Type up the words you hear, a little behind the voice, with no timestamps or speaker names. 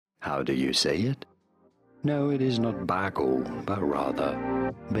How do you say it? No, it is not bagel, but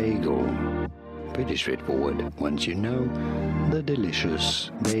rather bagel. Pretty straightforward once you know the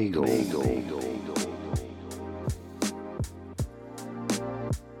delicious bagel. Bagel.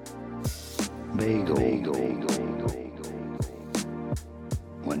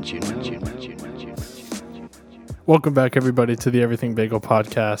 Once you know. Welcome back, everybody, to the Everything Bagel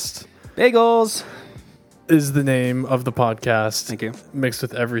podcast. Bagels Is the name of the podcast. Thank you. Mixed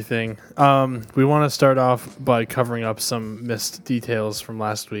with everything. We want to start off by covering up some missed details from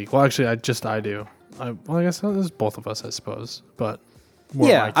last week. Well, actually, I do. I guess it was both of us, I suppose. But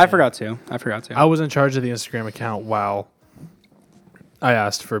Yeah, I forgot to. I was in charge of the Instagram account while I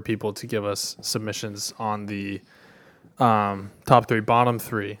asked for people to give us submissions on the top three, bottom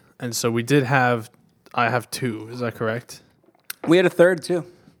three. And so we did have, I have two. Is that correct? We had a third, too.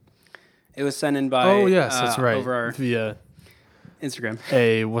 It was sent in by... Oh, yes, that's right. Over our via Instagram.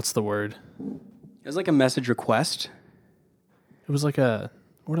 What's the word? It was like a message request. It was like a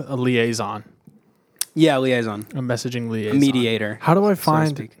liaison. Yeah, liaison. A messaging liaison. A mediator. How do I so to find...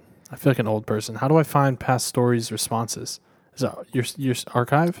 speak. I feel like an old person. How do I find past stories responses? Is that your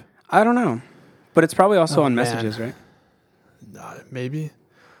archive? I don't know. But it's probably also on man. messages, right? Maybe.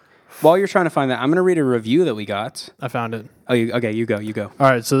 While you're trying to find that, I'm going to read a review that we got. I found it. Oh, you go. All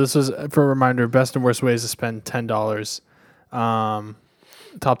right, so this was, for a reminder, best and worst ways to spend $10.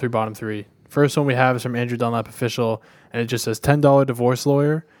 Top three, bottom three. First one we have is from Andrew Dunlap Official, and it just says $10 divorce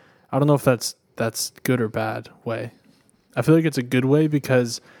lawyer. I don't know if that's good or bad way. I feel like it's a good way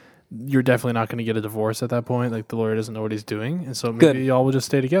because you're definitely not going to get a divorce at that point. Like, the lawyer doesn't know what he's doing, and so maybe y'all will just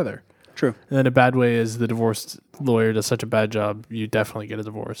stay together. True. And then a bad way is the divorced lawyer does such a bad job, you definitely get a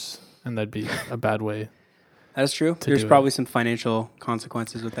divorce, and that'd be a bad way. That's true. There's probably some financial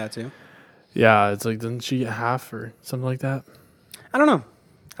consequences with that, too. Yeah, it's like, doesn't she get half or something like that? I don't know.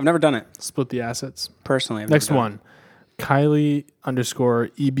 I've never done it. Split the assets. Personally, Next one. Kylie_EBY.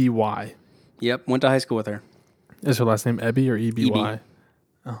 Yep, went to high school with her. Is her last name Ebby or EBY? EB.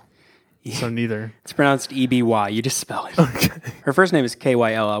 Oh, so neither. It's pronounced EBY. You just spell it. Okay. Her first name is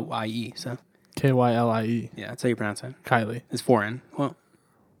Kyllie, so... Kylie. Yeah, that's how you pronounce it. Kylie. It's foreign. Well,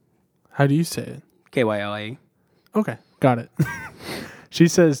 how do you say it? Kyllie. Okay, got it. She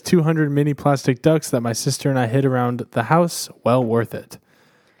says 200 mini plastic ducks that my sister and I hid around the house. Well worth it.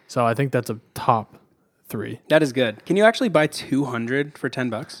 So I think that's a top three. That is good. Can you actually buy 200 for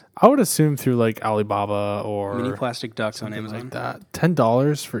 $10? I would assume through like Alibaba or Mini plastic ducks on something Amazon. like that.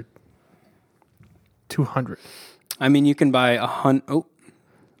 $10 for 200. I mean, you can buy 100. Oh,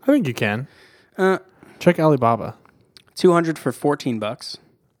 I think you can. Check Alibaba. 200 for $14.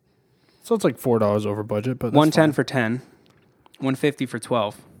 So it's like $4 over budget, but that's 110 fine. for 10. 150 for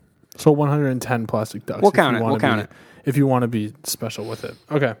 12. So 110 plastic ducks. We'll count it. If you want to be special with it.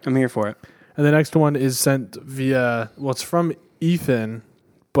 Okay. I'm here for it. And the next one is sent via, well, it's from Ethan,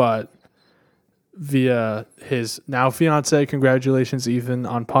 but via his now fiance. Congratulations, Ethan,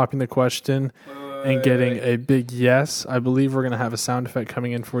 on popping the question and getting a big yes. I believe we're going to have a sound effect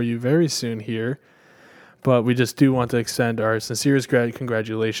coming in for you very soon here. But we just do want to extend our sincerest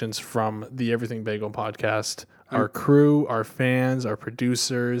congratulations from the Everything Bagel podcast. Our crew, our fans, our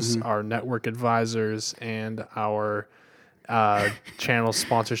producers, our network advisors, and our channel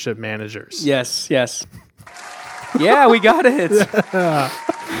sponsorship managers. Yes. Yeah, we got it.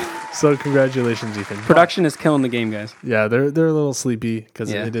 So congratulations, Ethan. Production is killing the game, guys. Yeah, they're a little sleepy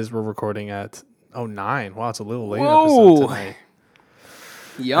because we're recording at 9. Wow, it's a little late episode tonight.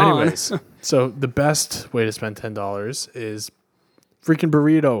 Yawn. Anyways, so the best way to spend $10 is freaking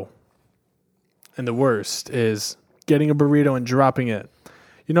burrito. And the worst is getting a burrito and dropping it.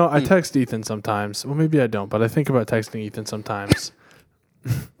 You know, I text Ethan sometimes. Well, maybe I don't, but I think about texting Ethan sometimes.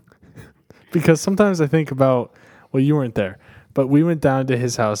 Because sometimes I think about, well, you weren't there, but we went down to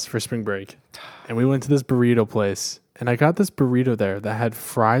his house for spring break. And we went to this burrito place. And I got this burrito there that had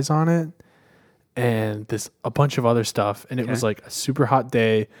fries on it and a bunch of other stuff. And it was like a super hot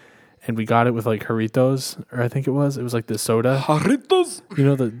day. And we got it with like Jarritos, or I think it was like the soda. Jarritos? You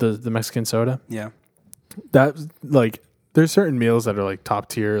know, the Mexican soda? Yeah. That, like, there's certain meals that are like top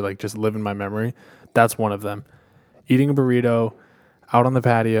tier, like just live in my memory. That's one of them. Eating a burrito out on the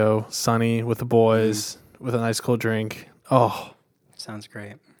patio, sunny with the boys, with a nice cold drink. Oh, sounds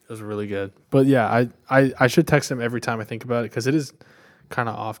great. It was really good. But yeah, I should text him every time I think about it because it is kind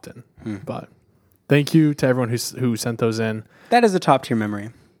of often. But thank you to everyone who sent those in. That is a top tier memory.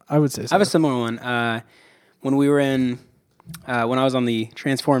 I would say so. I have a similar one. When we were when I was on the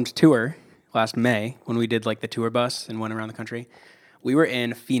Transformed tour last May, when we did like the tour bus and went around the country, we were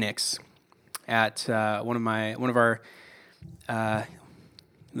in Phoenix at one of our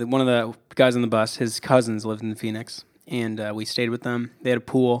one of the guys on the bus, his cousins lived in Phoenix, and we stayed with them. They had a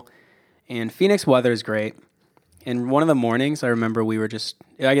pool, and Phoenix weather is great. And one of the mornings, I remember I guess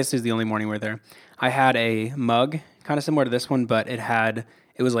this is the only morning we were there. I had a mug, kind of similar to this one, but it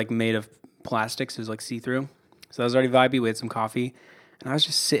was like made of plastics. It was like see-through. So that was already vibey. We had some coffee, and I was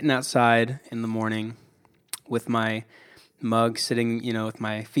just sitting outside in the morning with my mug, sitting, with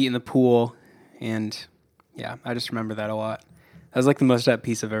my feet in the pool, and yeah, I just remember that a lot. That was like the most at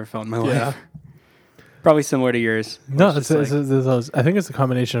peace I've ever felt in my life. Probably similar to yours. No, it's those. I think it's a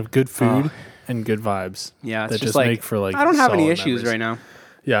combination of good food and good vibes. Yeah, it's that just make for like. I don't have any solid issues memories. right now.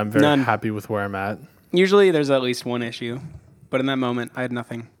 Yeah, I'm very happy with where I'm at. Usually there's at least one issue, but in that moment I had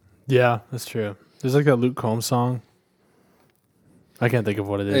nothing. Yeah, that's true. There's like that Luke Combs song. I can't think of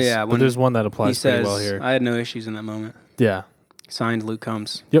what it is. Yeah, but there's one that He applies says, pretty well here. I had no issues in that moment. Yeah. Signed Luke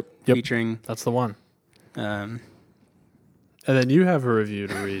Combs. Yep. Featuring. That's the one. Um, And then you have a review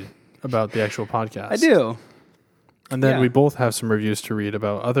to read about the actual podcast. I do. And then we both have some reviews to read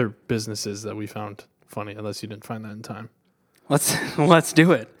about other businesses that we found funny, unless you didn't find that in time. Let's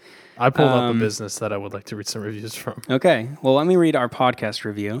do it. I pulled up a business that I would like to read some reviews from. Okay. Well, let me read our podcast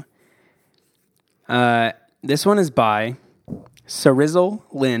review. This one is by Cerizzle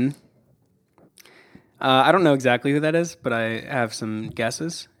Lynn. I don't know exactly who that is, but I have some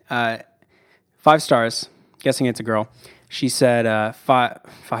guesses. 5 stars. Guessing it's a girl. She said 5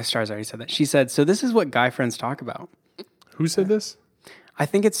 stars. I already said that. She said, so this is what guy friends talk about. Who said this? I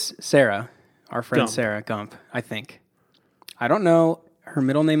think it's Sarah, our friend Gump. Sarah Gump, I think. I don't know. Her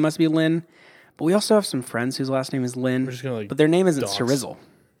middle name must be Lynn, but we also have some friends whose last name is Lynn, We're just gonna, but their name isn't dox. Cerizzle.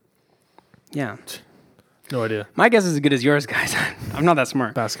 Yeah. No idea. My guess is as good as yours, guys. I'm not that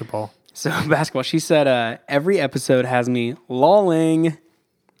smart. Basketball. So, basketball. She said, every episode has me lolling.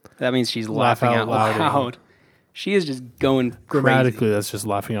 That means she's laughing out loud. She is just going crazy. Grammatically, that's just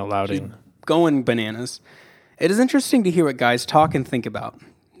laughing out louding. Going bananas. It is interesting to hear what guys talk and think about.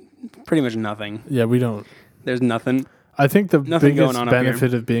 Pretty much nothing. Yeah, we don't. There's nothing. I think the Nothing biggest going on up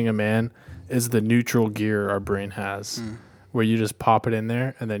benefit of being a man is the neutral gear our brain has, where you just pop it in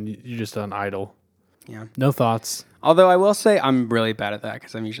there and then you just on idle. Yeah. No thoughts. Although I will say I'm really bad at that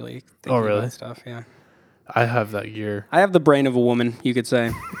because I'm usually thinking really? about stuff. Yeah. I have that gear. I have the brain of a woman, you could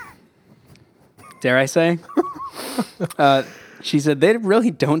say. Dare I say? She said, they really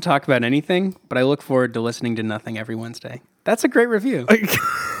don't talk about anything, but I look forward to listening to nothing every Wednesday. That's a great review.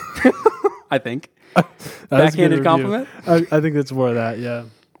 I think. Backhanded compliment? I think it's more of that, yeah.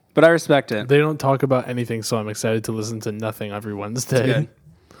 But I respect it. They don't talk about anything, so I'm excited to listen to nothing every Wednesday. Good.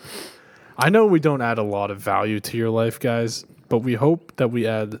 I know we don't add a lot of value to your life, guys, but we hope that we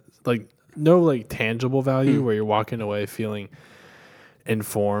add no tangible value where you're walking away feeling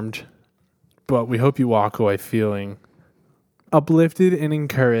informed, but we hope you walk away feeling uplifted and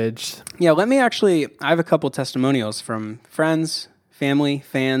encouraged. Yeah, I have a couple testimonials from friends, family,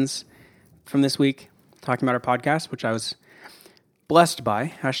 fans from this week talking about our podcast, which I was blessed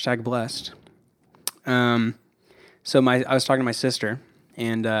by, #blessed. So I was talking to my sister,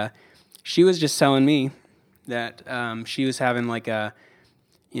 and she was just telling me that she was having like a,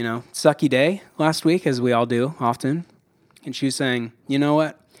 sucky day last week, as we all do often. And she was saying, you know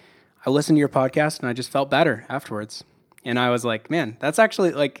what? I listened to your podcast and I just felt better afterwards. And I was like, man, that's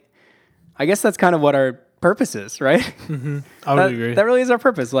actually I guess that's kind of what our purpose is, right? Mm-hmm. I would agree. That really is our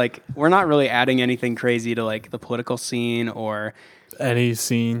purpose. We're not really adding anything crazy to the political scene or any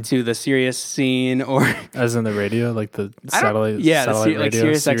scene to the serious scene or as in the radio, like the satellite. Satellite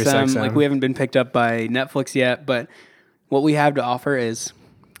radio, Sirius XM. We haven't been picked up by Netflix yet, but what we have to offer is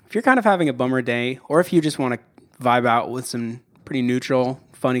if you're kind of having a bummer day, or if you just want to vibe out with some pretty neutral,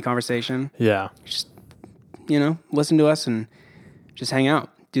 funny conversation. Yeah. Just, listen to us and just hang out,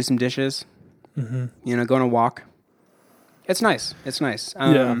 do some dishes, go on a walk. It's nice. It's nice.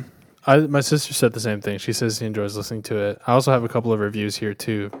 Yeah. My sister said the same thing. She says she enjoys listening to it. I also have a couple of reviews here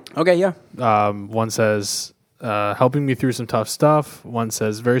too. Okay. Yeah. One says, helping me through some tough stuff. One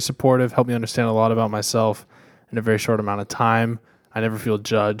says, very supportive, helped me understand a lot about myself in a very short amount of time. I never feel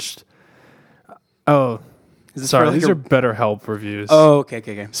judged. Oh, sorry. These are BetterHelp reviews. Oh,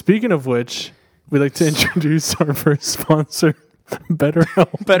 okay. Speaking of which, we'd like to introduce our first sponsor,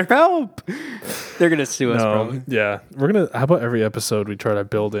 BetterHelp. BetterHelp. They're going to sue us, probably. Yeah. How about every episode we try to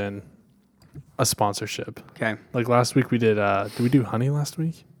build in a sponsorship? Okay. Like last week we did we do Honey last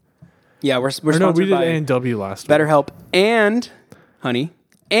week? Yeah, we're sponsored no, we did by A&W last BetterHelp and Honey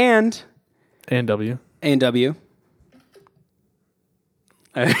and A&W. A&W.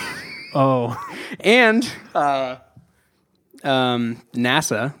 Oh. And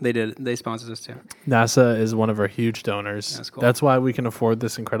NASA, they sponsored us too. NASA is one of our huge donors. That's cool. That's why we can afford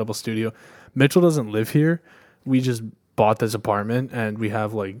this incredible studio. Mitchell doesn't live here. We just bought this apartment, and we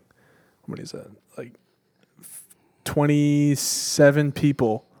have like, what is that? Like 27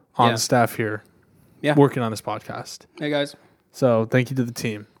 people on staff here working on this podcast. Hey, guys. So thank you to the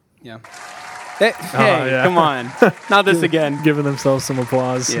team. Yeah. Hey, come on. Not this again. Giving themselves some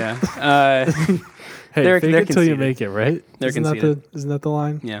applause. Yeah. Hey, they're fake it till you conceited. make it, right? They're conceited. Isn't that the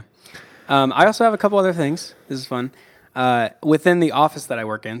line? Yeah. I also have a couple other things. This is fun. Within the office that I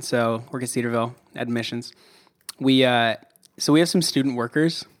work in, so work at Cedarville Admissions, we have some student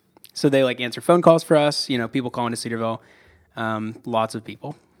workers. So they like answer phone calls for us. You know, people calling to Cedarville. Lots of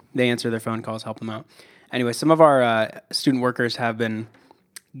people. They answer their phone calls, help them out. Anyway, some of our student workers have been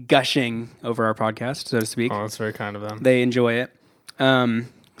gushing over our podcast, so to speak. Oh, that's very kind of them. They enjoy it.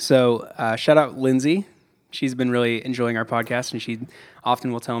 So shout out Lindsay. She's been really enjoying our podcast, and she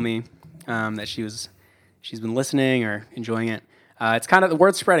often will tell me that she's been listening or enjoying it. It's kind of the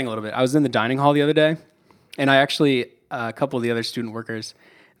word's spreading a little bit. I was in the dining hall the other day, and I actually a couple of the other student workers,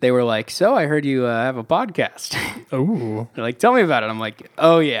 they were like, "So I heard you have a podcast." Ooh. They're like, "Tell me about it." I'm like,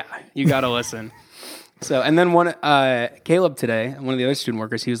 "Oh yeah, you got to listen." So and then Caleb today, one of the other student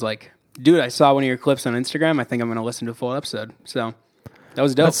workers, he was like, "Dude, I saw one of your clips on Instagram. I think I'm going to listen to a full episode." So that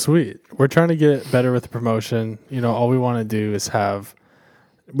was dope. That's sweet. We're trying to get better with the promotion. You know, all we want to do is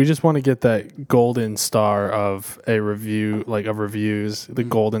we just want to get that golden star of a review, like of reviews, the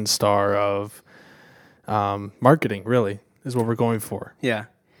golden star of marketing, really, is what we're going for. Yeah.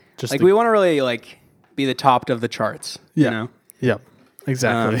 Just like we want to really like be the top of the charts, you know? Yep.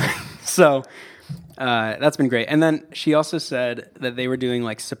 Exactly. So that's been great. And then she also said that they were doing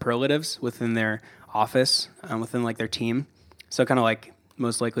like superlatives within their office, within like their team. So kind of like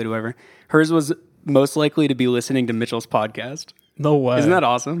most likely to whoever. Hers was most likely to be listening to Mitchell's podcast. No way. Isn't that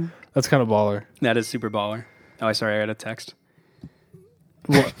awesome? That's kind of baller. That is super baller. Oh, sorry, I got a text.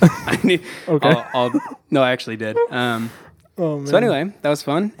 What? I need, Okay. No, I actually did. Oh, man. So anyway, that was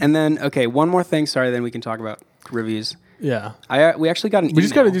fun. And then, okay, one more thing. Sorry, then we can talk about reviews. Yeah. We actually got an email. We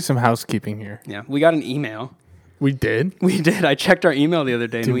just got to do some housekeeping here. Yeah, we got an email. We did? We did. I checked our email the other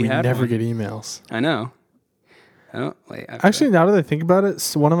day, Dude, and we had never one. get emails. I know. Oh, wait. Actually, now that I think about it,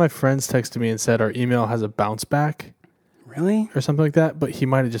 so one of my friends texted me and said our email has a bounce back Really? or something like that, but he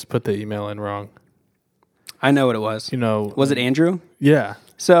might have just put the email in wrong. I know what it was. You know. Was it Andrew? Yeah.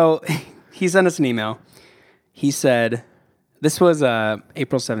 So he sent us an email. He said, this was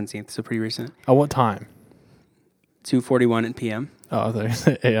April 17th, so pretty recent. At what time? 2:41 p.m. Oh, there's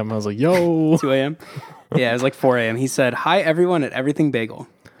AM. I was like, yo. 2 a.m. Yeah, it was like 4 a.m. He said, "Hi everyone at Everything Bagel."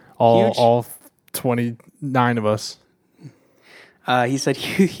 All 29 of us. He said,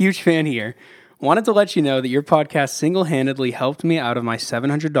 "Huge fan here. Wanted to let you know that your podcast single-handedly helped me out of my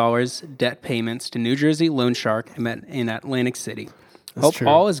 $700 debt payments to New Jersey Loan Shark in Atlantic City. Hope true.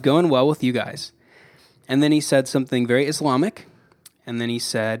 all is going well with you guys." And then he said something very Islamic. And then he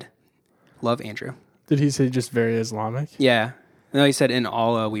said, "Love, Andrew." Did he say just very Islamic? Yeah. No, he said, "In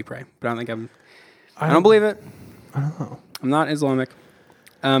Allah we pray." But I don't think I don't believe it. I don't know. I'm not Islamic.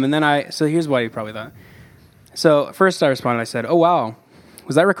 And then so here's what he probably thought. So first I responded, I said, "Oh, wow.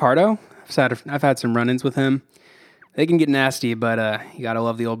 Was that Ricardo? I've had some run-ins with him. They can get nasty, but you got to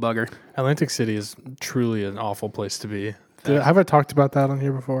love the old bugger." Atlantic City is truly an awful place to be. Have I talked about that on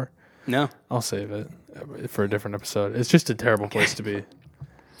here before? No. I'll save it for a different episode. It's just a terrible place to be.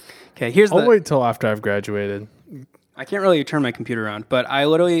 Okay, I'll wait till after I've graduated. I can't really turn my computer around, but I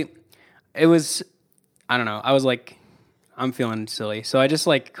don't know. I was like, I'm feeling silly. So I just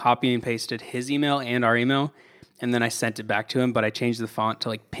like copy and pasted his email and our email, and then I sent it back to him, but I changed the font to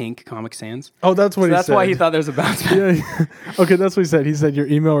like pink Comic Sans. Oh, that's what So he that's said. why he thought there was a bounce back. Yeah. Okay, that's what he said. He said your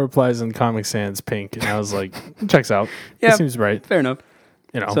email replies in Comic Sans pink, and I was like, checks out. Yeah. That seems right. Fair enough.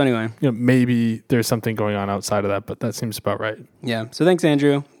 You know. So anyway. Maybe there's something going on outside of that, but that seems about right. Yeah. So thanks,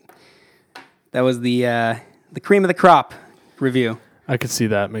 Andrew. That was the cream of the crop review. I could see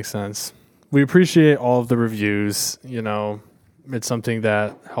that. Makes sense. We appreciate all of the reviews. You know, it's something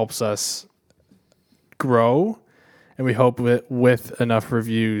that helps us grow, and we hope that with enough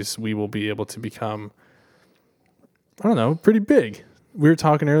reviews, we will be able to become, I don't know, pretty big. We were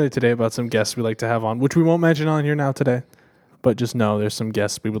talking earlier today about some guests we'd like to have on, which we won't mention on here now today, but just know there's some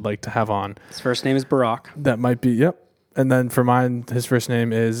guests we would like to have on. His first name is Barack. That might be, yep. And then for mine, his first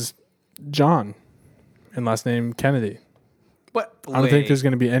name is John, and last name Kennedy. What? I don't think there's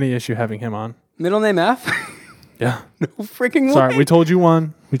going to be any issue having him on. Middle name F? Yeah. No freaking way. Sorry, we told you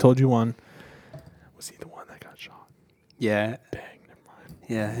one. Was he the one that got shot? Yeah. Dang, never mind.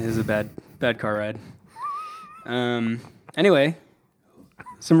 Yeah, it was a bad car ride. Anyway,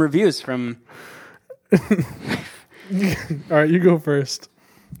 some reviews from. All right, you go first.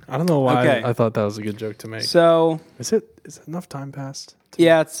 I don't know why Okay. I thought that was a good joke to make. So Is enough time passed?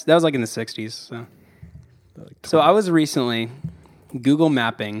 yeah, that was like in the 60s. So I was recently Google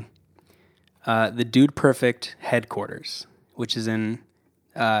mapping the Dude Perfect headquarters, which is in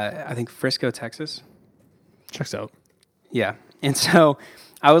I think Frisco, Texas. Checks out. Yeah, and so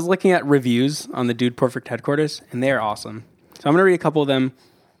I was looking at reviews on the Dude Perfect headquarters, and they are awesome. So I'm gonna read a couple of them.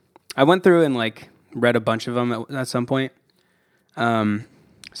 I went through and like read a bunch of them at some point.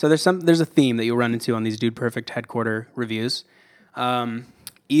 So there's a theme that you'll run into on these Dude Perfect headquarter reviews.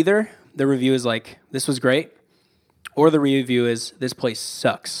 Either the review is like, this was great, or the review is, this place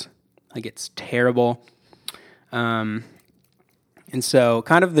sucks. Like, it's terrible. And so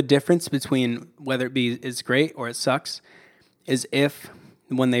kind of the difference between whether it be it's great or it sucks is if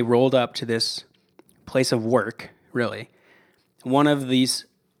when they rolled up to this place of work, really, one of these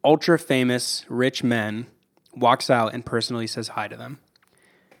ultra famous rich men walks out and personally says hi to them.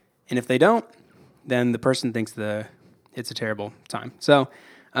 And if they don't, then the person thinks it's a terrible time. So,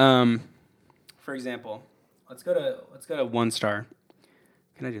 for example, let's go to 1 star.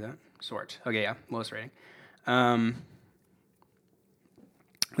 Can I do that? Sort. Okay, yeah, lowest rating.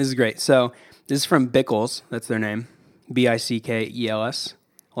 This is great. So this is from Bickles. That's their name. Bickels.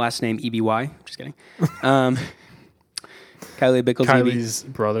 Last name Eby. Just kidding. Kylie Bickles. Kylie's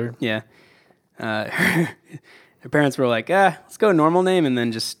brother. Yeah. Their parents were like, let's go normal name, and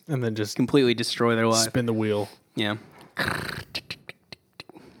then just completely destroy their life. spin the wheel. Yeah.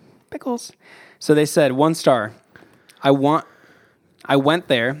 Pickles. So they said 1 star. I went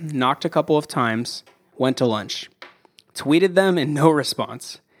there, knocked a couple of times, went to lunch. Tweeted them and no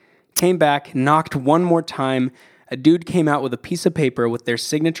response. Came back, knocked one more time. A dude came out with a piece of paper with their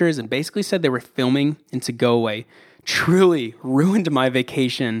signatures and basically said they were filming and to go away. Truly ruined my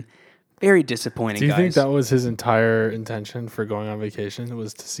vacation. Very disappointing, Do you guys. think that was his entire intention for going on vacation,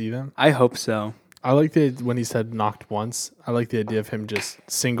 was to see them? I hope so. I like when he said knocked once. I like the idea of him just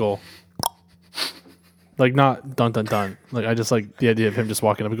single. Like, not dun dun dun. Like, I just like the idea of him just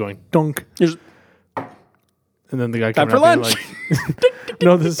walking up and going, dunk. And then the guy Time coming for up being lunch. like,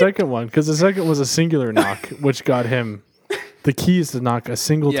 no, the second one, because the second was a singular knock, which got him the keys to knock a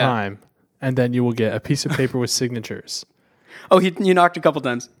single time, and then you will get a piece of paper with signatures. Oh, you knocked a couple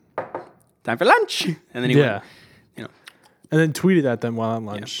times. Time for lunch. And then he went, and then tweeted at them while on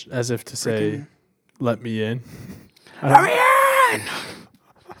lunch, as if to say, let me in. Let me in!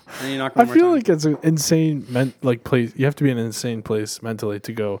 And then you knock one I more feel time. like it's an insane place. You have to be in an insane place mentally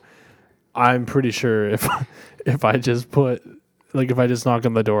to go, I'm pretty sure if I just knock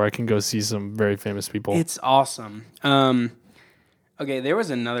on the door, I can go see some very famous people. It's awesome. Okay, there was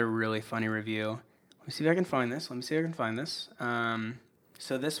another really funny review. Let me see if I can find this.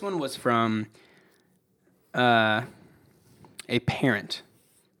 So this one was from a parent.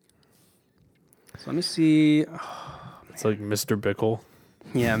 So let me see. It's like Mr. Bickle,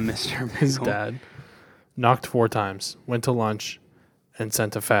 Yeah, Mr. his Bickle. dad, knocked 4 times, went to lunch, and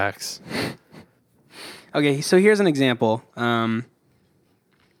sent a fax. Okay, so here's an example. Oh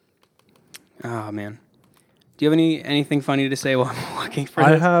man, do you have anything funny to say while I'm looking for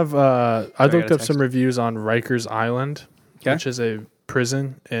I this? have. I got looked a up some reviews on Rikers Island, Okay. which is a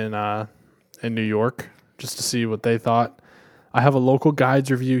prison in New York, just to see what they thought. I have a local guides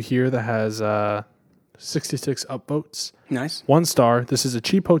review here that has 66 upvotes. Nice. 1 star. This is a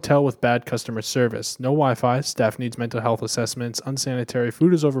cheap hotel with bad customer service. No Wi-Fi. Staff needs mental health assessments. Unsanitary.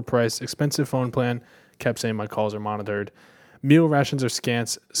 Food is overpriced. Expensive phone plan. Kept saying my calls are monitored. Meal rations are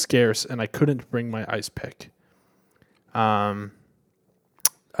scarce, and I couldn't bring my ice pick. Another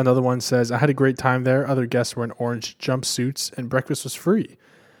one says, I had a great time there. Other guests were in orange jumpsuits, and breakfast was free.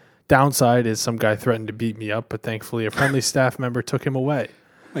 Downside is some guy threatened to beat me up, but thankfully a friendly staff member took him away.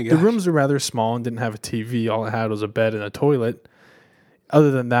 My The gosh. rooms were rather small and didn't have a TV. All it had was a bed and a toilet.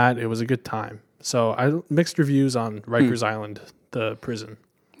 Other than that, it was a good time. So I mixed reviews on Rikers Island, the prison.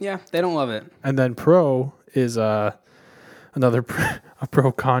 Yeah, they don't love it. And then pro is another a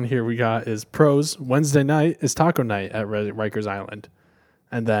pro con here we got is pros. Wednesday night is taco night at Rikers Island.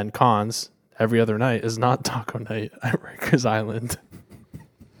 And then cons, every other night is not taco night at Rikers Island.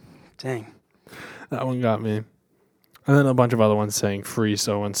 Dang. That one got me. And then a bunch of other ones saying free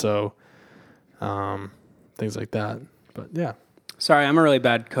so-and-so. Things like that. But yeah, Sorry, I'm a really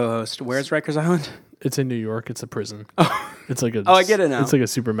bad co-host. Where's Rikers Island? it's in New York. It's a prison. It's like a Oh, I get it now. It's like a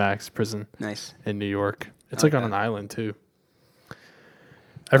supermax prison Nice. in New York. It's I like like on an that. island too.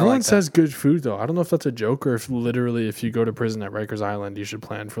 Everyone like says good food though. I don't know if that's a joke or if literally if you go to prison at Rikers Island, you should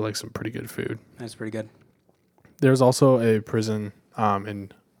plan for like some pretty good food. That's pretty good. There's also a prison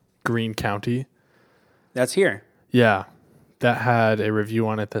in Greene County. That's here. Yeah, that had a review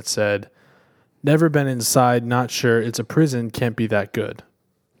on it that said, "Never been inside, not sure. It's a prison, can't be that good."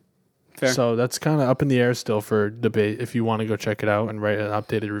 Fair. So that's kind of up in the air still for debate if you want to go check it out and write an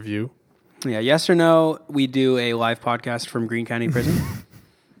updated review. Yeah, yes or no, we do a live podcast from Greene County Prison.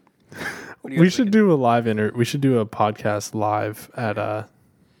 We should do a live we should do a podcast live at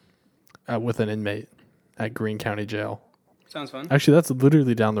with an inmate at Greene County Jail. Sounds fun. Actually, that's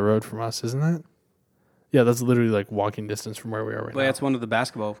literally down the road from us, isn't that? Yeah, that's literally like walking distance from where we are right now. But that's one of the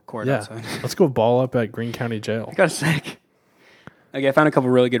basketball court Yeah, outside. let's go ball up at Greene County Jail. Got a sec. Okay, I found a couple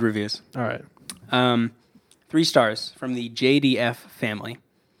really good reviews. All right. 3 stars from the JDF family.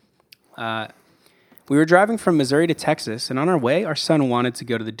 We were driving from Missouri to Texas, and on our way, our son wanted to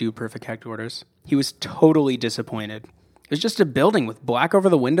go to the Dude Perfect headquarters. He was totally disappointed. It was just a building with black over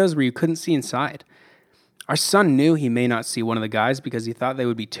the windows where you couldn't see inside. Our son knew he may not see one of the guys because he thought they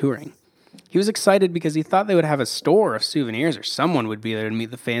would be touring. He was excited because he thought they would have a store of souvenirs or someone would be there to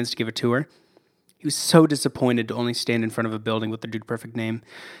meet the fans to give a tour. He was so disappointed to only stand in front of a building with the Dude Perfect name.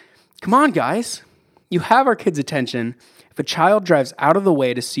 Come on, guys. You have our kids' attention. If a child drives out of the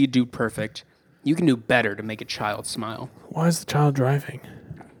way to see Dude Perfect, you can do better to make a child smile. Why is the child driving?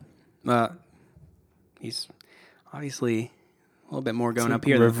 He's obviously a little bit more going up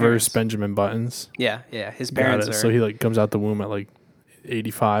here than Reverse the parents. Benjamin Buttons. Yeah. His parents are... So he like comes out the womb at like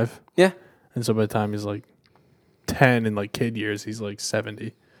 85. Yeah. And so by the time he's like 10 in like kid years, he's like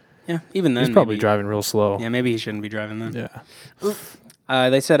 70. Yeah, even then. He's probably maybe, driving real slow. Yeah, maybe he shouldn't be driving then. Yeah.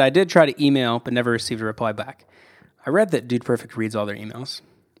 They said, I did try to email, but never received a reply back. I read that Dude Perfect reads all their emails.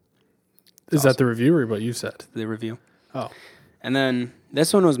 Is that the review or what you said? The review. Oh. And then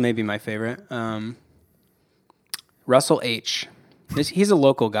this one was maybe my favorite. Russell H. He's a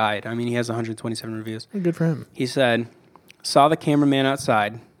local guide. I mean, he has 127 reviews. Good for him. He said, saw the cameraman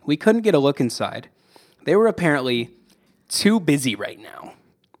outside. We couldn't get a look inside. They were apparently too busy right now.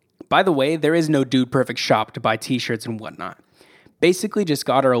 By the way, there is no Dude Perfect shop to buy t-shirts and whatnot. Basically just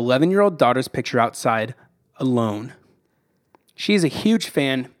got our 11-year-old daughter's picture outside alone. She is a huge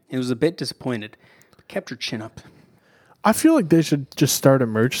fan and was a bit disappointed, but kept her chin up. I feel like they should just start a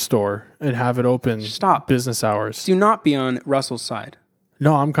merch store and have it open business hours. Do not be on Russell's side.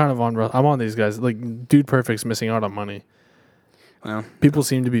 No, I'm kind of I'm on these guys. Like Dude Perfect's missing out on money. Well, people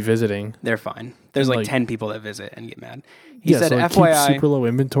seem to be visiting. They're fine. There's like 10 people that visit and get mad. He said, so FYI, keep super low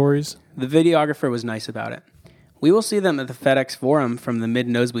inventories. The videographer was nice about it. We will see them at the FedEx Forum from the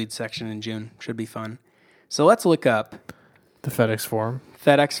mid-nosebleed section in June. Should be fun. So let's look up the FedEx Forum.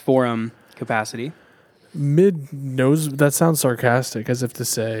 FedEx Forum capacity. Mid-nose, that sounds sarcastic, as if to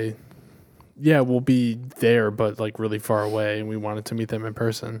say, yeah, we'll be there, but like really far away, and we wanted to meet them in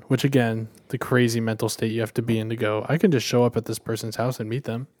person. Which again, the crazy mental state you have to be in to go, I can just show up at this person's house and meet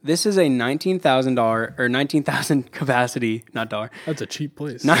them. This is a $19,000 or 19,000 capacity, not dollar. That's a cheap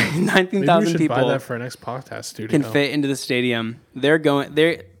place. 19,000 people. Buy that for our next podcast studio. Can fit into the stadium.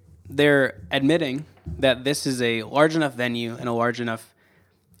 They're admitting that this is a large enough venue and a large enough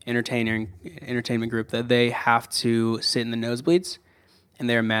entertainment group that they have to sit in the nosebleeds, and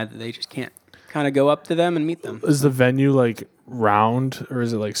they're mad that they just can't kind of go up to them and meet them. Is the venue like round or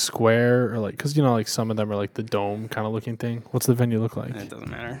is it like square or like, because you know, like some of them are like the dome kind of looking thing? What's the venue look like? It doesn't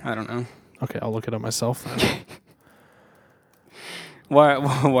matter. I don't know. Okay, I'll look it up myself then. Why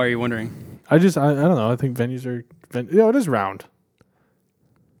are you wondering? I don't know. I think venues are it is round.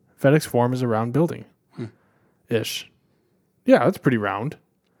 FedEx Forum is a round building ish. Yeah, that's pretty round.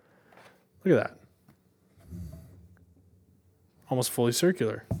 Look at that. Almost fully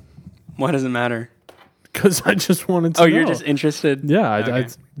circular. Why does it matter? Because I just wanted to know. You're just interested? Yeah, okay.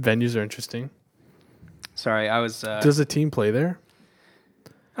 Venues are interesting. Sorry, I was... Does a team play there?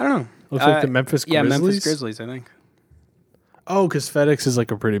 I don't know. Looks like the Memphis Grizzlies? Yeah, Memphis Grizzlies, I think. Oh, because FedEx is like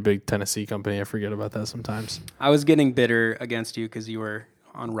a pretty big Tennessee company. I forget about that sometimes. I was getting bitter against you because you were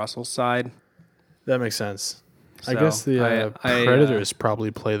on Russell's side. That makes sense. So I guess the Predators probably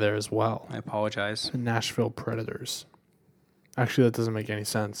play there as well. I apologize. The Nashville Predators. Actually, that doesn't make any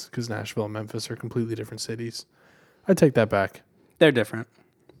sense because Nashville and Memphis are completely different cities. I take that back. They're different.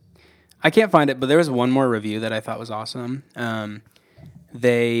 I can't find it, but there was one more review that I thought was awesome.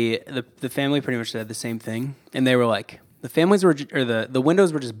 The family pretty much said the same thing, and they were like, the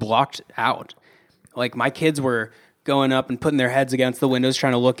windows were just blocked out. Like my kids were going up and putting their heads against the windows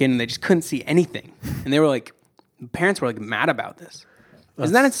trying to look in, and they just couldn't see anything. And they were like, parents were like mad about this.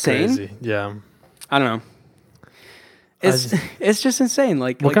 Isn't that insane? Crazy. Yeah. I don't know. It's just insane.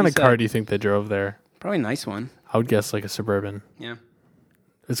 Like, what kind of car do you think they drove there? Probably a nice one. I would guess like a Suburban. Yeah.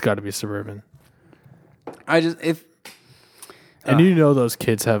 It's got to be a Suburban. And you know those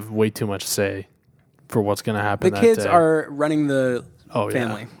kids have way too much say for what's going to happen The that kids day. are running the Oh,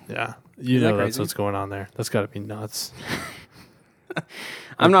 family. Yeah. You Isn't know that that's crazy? what's going on there. That's got to be nuts.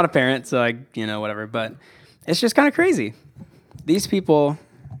 I'm not a parent, so whatever. But it's just kind of crazy. These people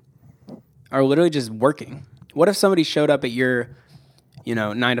are literally just working. What if somebody showed up at your,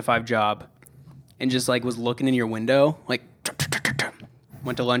 9 to 5 job and just like was looking in your window, like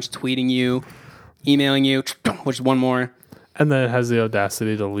went to lunch, tweeting you, emailing you, which is one more. And then it has the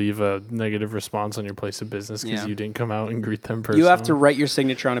audacity to leave a negative response on your place of business because Yeah. you didn't come out and greet them personally. You have to write your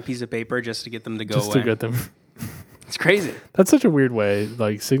signature on a piece of paper just to get them to go just away. to get them. It's crazy. That's such a weird way.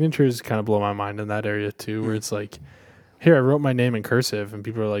 Like signatures kind of blow my mind in that area too, Mm. where it's like, here I wrote my name in cursive, and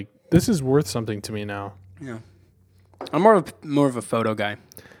people are like, this is worth something to me now. Yeah. I'm more of a photo guy.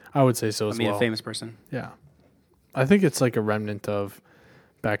 I would say so as I mean, well. a famous person. Yeah, I think it's like a remnant of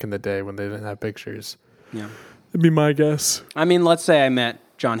back in the day when they didn't have pictures. Yeah. It'd be my guess. I mean, let's say I met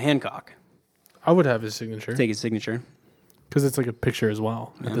John Hancock. I would have his signature Take his signature. because it's like a picture as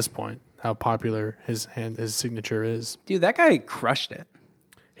well. Yeah. At this point, how popular his signature is. Dude, that guy crushed it.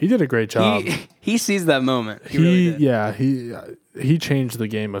 He did a great job. He seized that moment. He really did. He changed the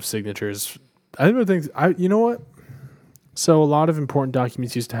game of signatures. I don't think you know what. So a lot of important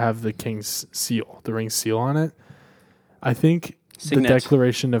documents used to have the king's seal, the ring seal on it. I think Signet. the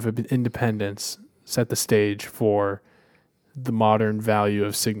Declaration of Independence set the stage for the modern value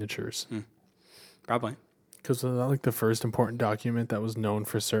of signatures. Probably. Because was that like the first important document that was known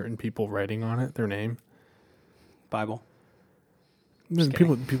for certain people writing on it, their name? Bible.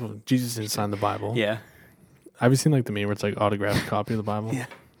 People, Jesus didn't sign the Bible. Yeah. Have you seen like the meme where it's like autographed copy of the Bible? Yeah.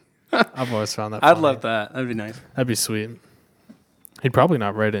 I've always found that I'd funny. love that. That'd be nice. That'd be sweet. He'd probably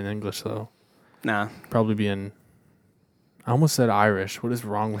not write it in English though. Nah. Probably be in. I almost said Irish. What is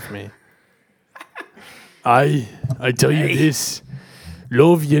wrong with me? I tell you this: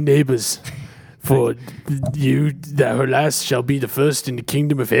 love your neighbors, for you that are last shall be the first in the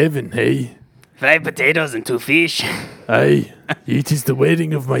kingdom of heaven. Hey, 5 potatoes and 2 fish. hey, it is the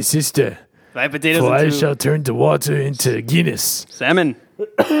wedding of my sister. 5 potatoes For I and 2 shall turn the water into Guinness. salmon.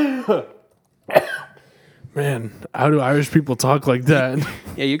 Man, how do Irish people talk like that?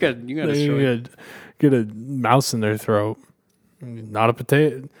 Yeah, you got a They story. get a mouse in their throat. Not a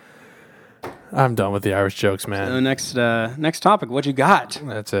potato. I'm done with the Irish jokes, man. So next topic. What you got?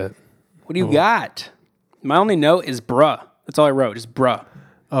 That's it. What do you got? My only note is bruh. That's all I wrote. Just bruh.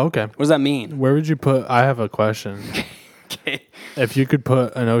 Oh, okay. What does that mean? Where would you put? I have a question. Okay. If you could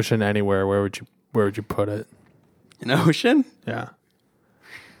put an ocean anywhere, where would you put it? An ocean? Yeah.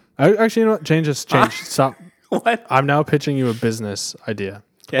 Actually, you know what? Change. Stop. What? I'm now pitching you a business idea.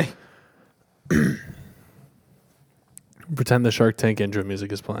 Okay. Pretend the Shark Tank intro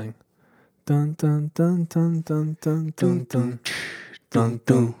music is playing. Dun dun dun dun dun dun dun dun dun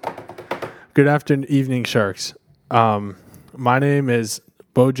dun. Good afternoon, evening, sharks. My name is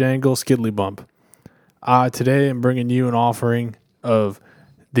Bojangle Skidlybump. Today I'm bringing you an offering of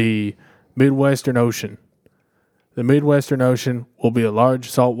the Midwestern Ocean. The Midwestern Ocean will be a large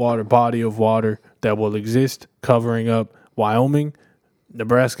saltwater body of water that will exist covering up Wyoming,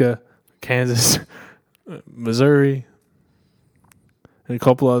 Nebraska, Kansas, Missouri, and a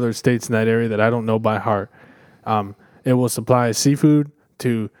couple other states in that area that I don't know by heart. It will supply seafood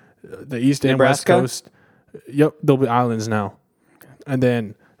to the east and west Nebraska? coast. Yep, there'll be islands now. And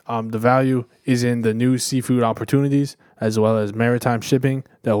then the value is in the new seafood opportunities as well as maritime shipping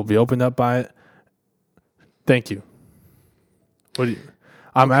that will be opened up by it. Thank you. I'm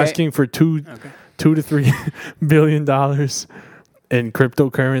Okay. asking for $2 to $3 billion in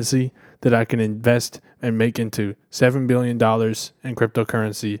cryptocurrency that I can invest and make into $7 billion in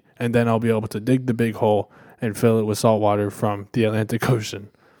cryptocurrency, and then I'll be able to dig the big hole and fill it with salt water from the Atlantic Ocean.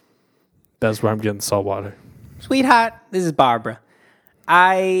 That's where I'm getting salt water. Sweetheart, this is Barbara.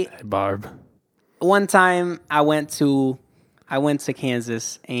 Hey, Barb. One time I went to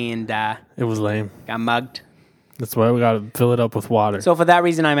Kansas and It was lame. got mugged. That's why we got to fill it up with water. So for that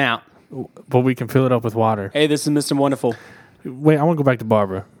reason, I'm out. But we can fill it up with water. Hey, this is Mr. Wonderful. Wait, I want to go back to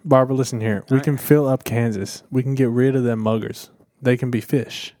Barbara. Barbara, listen here. We can fill up Kansas. We can get rid of them muggers. They can be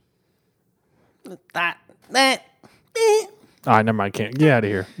fish. That. All right, never mind. Can't get out of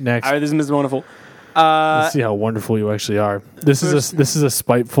here. Next. All right, this is Mr. Wonderful. Let's see how wonderful you actually are. This is a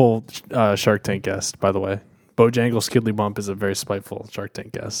spiteful Shark Tank guest, by the way. Bojangle Skidlybump is a very spiteful Shark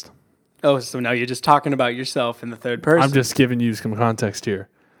Tank guest. Oh, so now you're just talking about yourself in the third person. I'm just giving you some context here.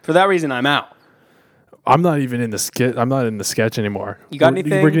 For that reason, I'm out. I'm not even in the skit. I'm not in the sketch anymore. You got We're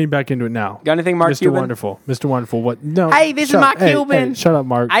anything? We're getting back into it now. Got anything, Mark Mr. Cuban? Wonderful. Mr. Wonderful. What? No. Hey, this is shut- Mark hey, Cuban. Hey, shut up,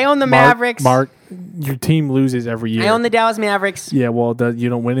 Mark. I own the Mark, Mavericks. Mark, your team loses every year. I own the Dallas Mavericks. Yeah, well, you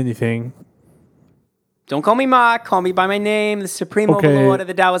don't win anything. Don't call me Mark. Call me by my name, the Supreme Okay. Overlord of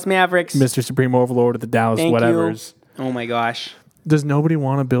the Dallas Mavericks. Mr. Supreme Overlord of the Dallas Thank whatevers. you. Oh my gosh. Does nobody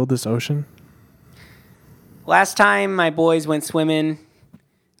want to build this ocean? Last time my boys went swimming,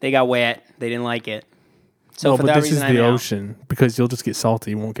 they got wet. They didn't like it. So No, for but that this reason, is I'm the out. ocean because you'll just get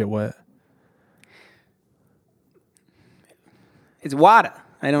salty. You won't get wet. It's water.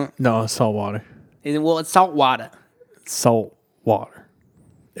 I don't. No, it's salt water. Well, it's salt water. Salt water.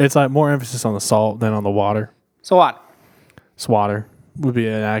 It's like more emphasis on the salt than on the water. So what? Swatter would be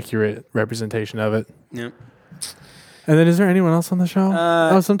an accurate representation of it. Yep. And then is there anyone else on the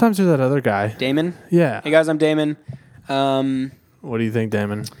show? Sometimes there's that other guy. Damon. Yeah. Hey guys, I'm Damon. What do you think,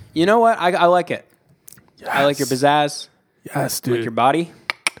 Damon? You know what? I like it. I like your pizzazz. Yes, I like dude. your body.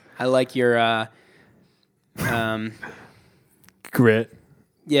 I like your Grit,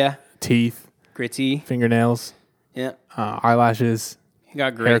 yeah, teeth, gritty. fingernails, Yeah. eyelashes, You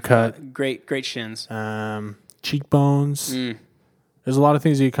got great Haircut. great shins. cheekbones. Mm. There's a lot of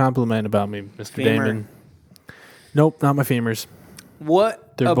things you compliment about me, Mr. Femur. Damon. Nope, not my femurs.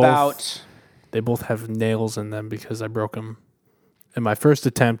 What They're about They both have nails in them because I broke them. In my first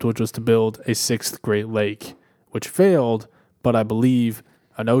attempt, which was to build a 6th Great Lake, which failed, but I believe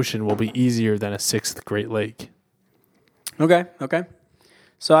an ocean will be easier than a 6th Great Lake. Okay.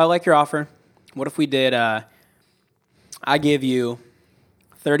 So I like your offer. What if we did I give you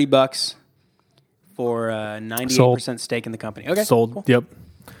 $30 for 98% stake in the company. Okay. Sold. Cool.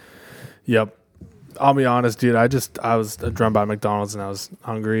 Yep. I'll be honest, dude. I was drummed by McDonald's and I was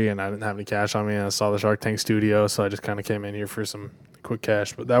hungry and I didn't have any cash on me and I saw the Shark Tank studio, so I just kind of came in here for some quick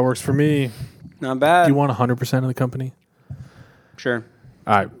cash. But that works for me. Not bad. Do you want 100% of the company? Sure.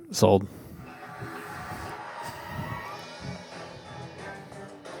 All right, sold.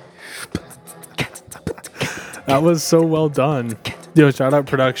 That was so well done. Yo, shout out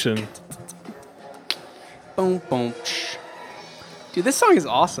production. Boom, boom. Dude, this song is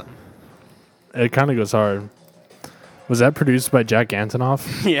awesome. It kind of goes hard. Was that produced by Jack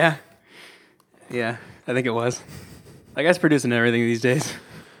Antonoff? Yeah. Yeah, I think it was. That guy's producing everything these days.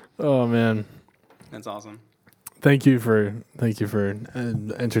 Oh man, That's awesome. thank you for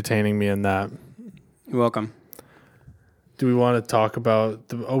entertaining me in that. You're welcome. Do we want to talk about?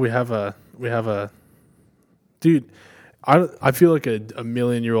 We have a dude. I feel like a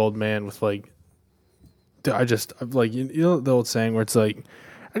 1,000,000-year-old man with like. I just like you know the old saying where it's like,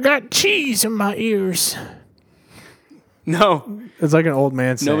 I got cheese in my ears. No. It's like an old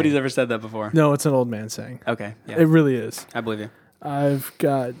man saying. Nobody's ever said that before. No, it's an old man saying. Okay. Yeah. It really is. I believe you. I've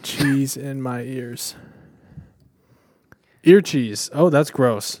got cheese in my ears. Ear cheese. Oh, that's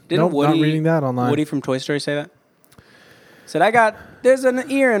gross. Didn't Nope, not reading that online. Woody from Toy Story say that? Said, there's an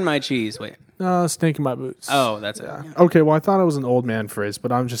ear in my cheese. Wait. No, snake in my boots. Oh, that's it. Yeah. Okay, well, I thought it was an old man phrase,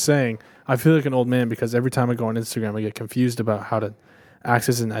 but I'm just saying, I feel like an old man because every time I go on Instagram, I get confused about how to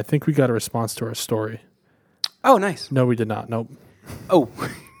access it. And I think we got a response to our story. Oh, nice. No, we did not. Nope. Oh.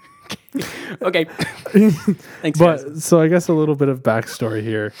 Okay. Thanks, guys. But so I guess a little bit of backstory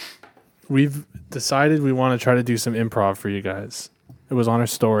here. We've decided we want to try to do some improv for you guys. It was on our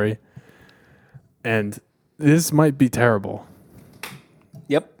story. And this might be terrible.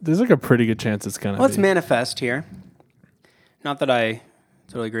 Yep. There's like a pretty good chance it's going to Let's be. manifest here. Not that I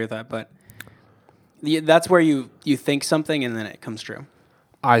totally agree with that, but that's where you think something and then it comes true.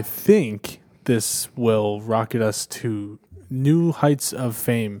 I think this will rocket us to new heights of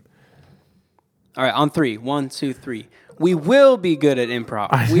fame. All right, on 3. 1, 2, 3. We will be good at improv.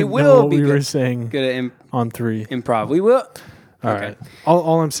 I We didn't know will what be we were good saying at on 3. improv. We will. All Okay. right.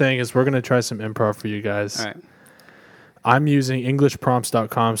 All I'm saying is we're going to try some improv for you guys. All right. I'm using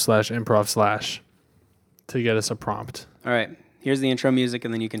englishprompts.com/improv/ to get us a prompt. All right. Here's the intro music,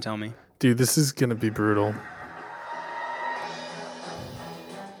 and then you can tell me. Dude, this is going to be brutal.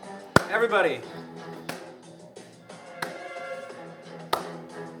 Everybody.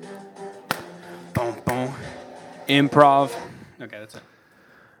 Boom, boom. Improv. Okay, that's it.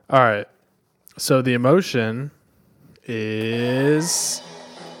 All right. So the emotion is...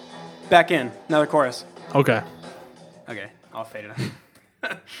 Back in. Another chorus. Okay. Okay, I'll fade it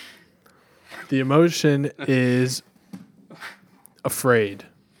out. The emotion is afraid.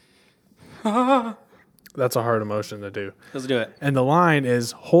 That's a hard emotion to do. Let's do it. And the line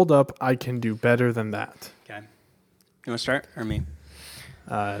is, hold up, I can do better than that. Okay. You want to start or me?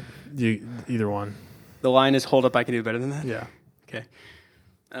 Either one. The line is, hold up, I can do better than that? Yeah. Okay.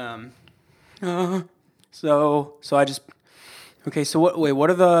 So I just okay. So what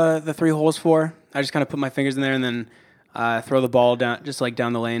are the 3 holes for? I just kind of put my fingers in there and then throw the ball down, just like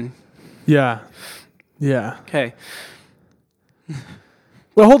down the lane. Yeah. Okay.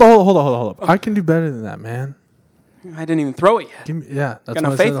 Well, hold up. I can do better than that, man. I didn't even throw it yet. That's Got what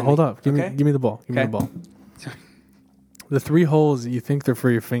no I faith said. in Hold me. up. Give me the ball. Give me the Okay. ball. The 3 holes, you think they're for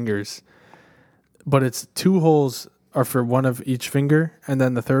your fingers, but it's 2 holes are for one of each finger, and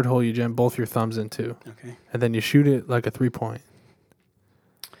then the 3rd hole you jam both your thumbs into, Okay. and then you shoot it like a 3-point,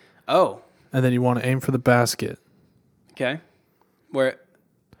 Oh. and then you want to aim for the basket. Okay. Where?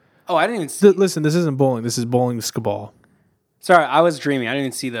 Oh, I didn't even see. Listen, this isn't bowling. This is bowling skee-ball. Sorry, I was dreaming. I didn't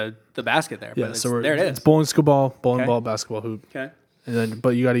even see the basket there. Yeah, but so there it is. It's bowling skee-ball, bowling Okay. ball, basketball hoop, Okay. and then but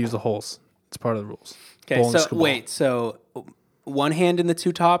you got to use the holes. It's part of the rules. Okay. Bowling So skee-ball. wait. So one hand in the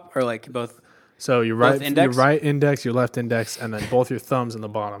 2 top, or like both? So your Both index? your right index, your left index, and then both your thumbs in the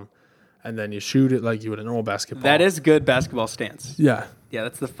bottom, and then you shoot it like you would a normal basketball. That is good basketball stance. Yeah. Yeah,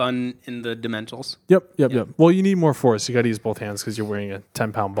 that's the fun in the dimentals. Yep. Well, you need more force. You got to use both hands because you're wearing a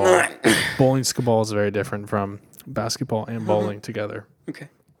 10-pound ball. Bowling skee-ball is very different from basketball and bowling together. Okay.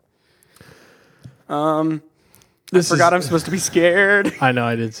 I forgot I'm supposed to be scared. I know,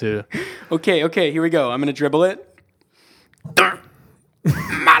 I did too. Okay, here we go. I'm gonna dribble it.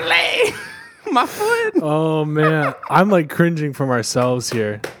 My leg, my foot. Oh man, I'm like cringing from ourselves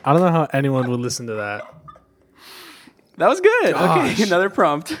here. I don't know how anyone would listen to that. That was good. Gosh. Okay, another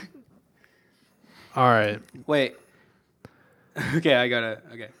prompt. All right. Wait. Okay, I gotta.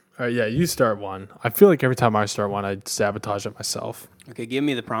 Okay. All right, yeah, you start one. I feel like every time I start one, I sabotage it myself. Okay, give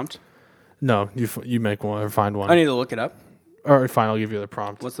me the prompt. No, you make one or find one. I need to look it up. All right, fine, I'll give you the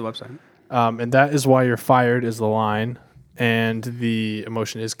prompt. What's the website? And that is why you're fired is the line, and the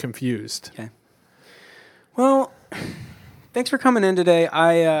emotion is confused. Okay. Well, thanks for coming in today.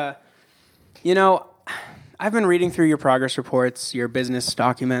 I've been reading through your progress reports, your business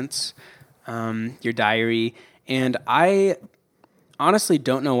documents, your diary, and I honestly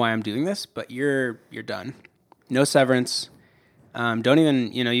don't know why I'm doing this, but you're done. No severance. Don't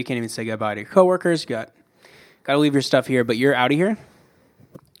even, you can't even say goodbye to your coworkers. You got to leave your stuff here, but you're out of here.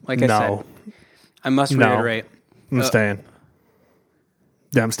 Like I said, I must No. reiterate. I'm staying.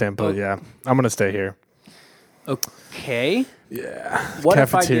 Yeah, I'm staying put. Yeah, I'm gonna stay here. Okay. Yeah, What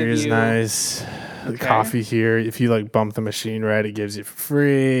if I cafeteria give is you- nice. The Okay. coffee here. If you like bump the machine right, it gives you for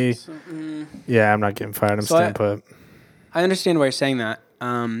free. Yeah, I'm not getting fired. I'm So staying put. I understand why you're saying that.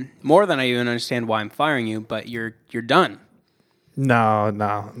 More than I even understand why I'm firing you, but you're done. No,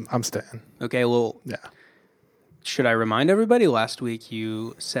 I'm staying. Okay, well, Yeah. should I remind everybody? Last week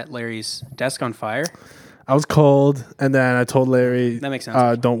you set Larry's desk on fire. I was cold, and then I told Larry, That makes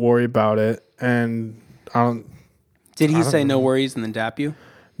sense. don't worry about it. And I don't. Did he don't say no worries and then dap you?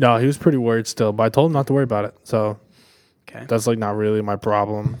 No, he was pretty worried still, but I told him not to worry about it. So Okay. that's like not really my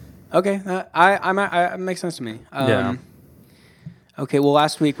problem. Okay, it makes sense to me. Yeah. Okay, well,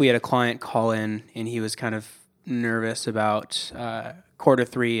 last week we had a client call in, and he was kind of nervous about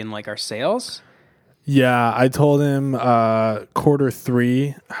Q3 and like our sales. Yeah, I told him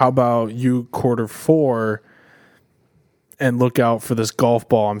Q3. How about you Q4 and look out for this golf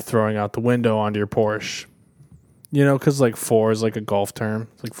ball I'm throwing out the window onto your Porsche. Because like 4 is like a golf term.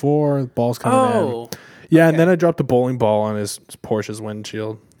 It's like 4, the ball's coming in. Yeah, and then I dropped a bowling ball on his Porsche's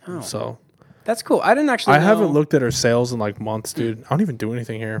windshield. Oh. So That's cool. I didn't actually I know. haven't looked at our sales in like months, dude. I don't even do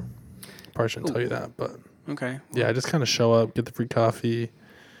anything here. Probably shouldn't tell you that, but Okay. yeah, I just kind of show up, get the free coffee,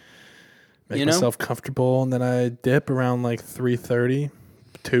 make You know? myself comfortable, and then I dip around like 3:30,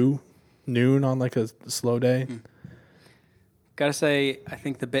 2 noon on like a slow day. Gotta say, I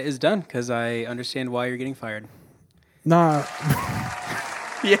think the bit is done because I understand why you're getting fired. Nah,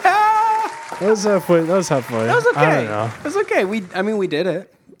 Yeah, that was halfway. That was okay. I don't know. That's okay. We did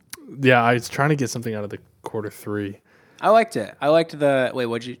it. Yeah, I was trying to get something out of the Q3. I liked it. I liked the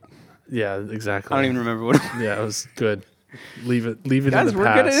what'd you? Yeah, exactly. I don't even remember what. Yeah, it was good. Leave it in Guys, the we're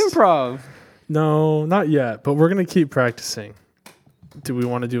past. good at improv. No, not yet, but we're gonna keep practicing. Do we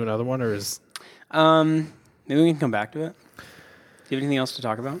want to do another one, or is? Maybe we can come back to it. Do you have anything else to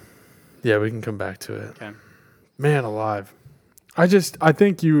talk about? Yeah, we can come back to it. Okay. Man alive. I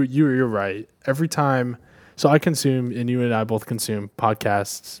think you're right. Every time, so I consume, and you and I both consume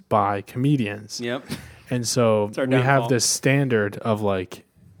podcasts by comedians. Yep. And so our we have downfall. this standard of like,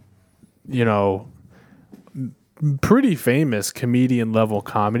 pretty famous comedian level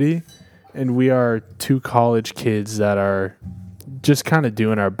comedy. And we are 2 college kids that are just kind of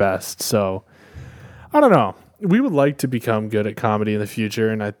doing our best. So I don't know. We would like to become good at comedy in the future.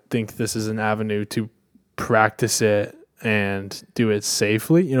 And I think this is an avenue to practice it and do it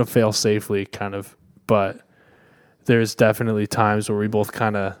safely, fail safely kind of. but there's definitely times where we both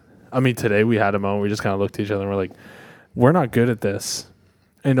kind of, I mean, today we had a moment where we just kind of looked at each other and we're like, we're not good at this.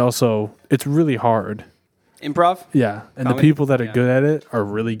 And also, it's really hard. Improv? Yeah. And Comedy? the people that are Yeah. good at it are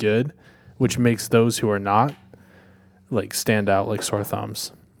really good, which makes those who are not like stand out like sore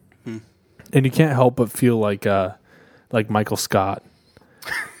thumbs. And you can't help but feel like Michael Scott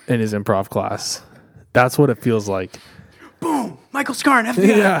in his improv class. That's what it feels like. Boom! Michael Scarn, FBI!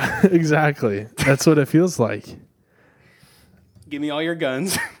 Yeah, exactly. That's what it feels like. Give me all your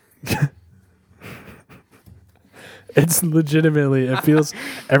guns. It's legitimately, it feels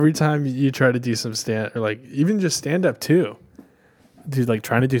every time you try to do some stand, or like even just stand up too. Dude, like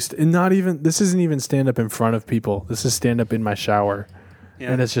trying to do, and not even, this isn't even stand up in front of people. This is stand up in my shower.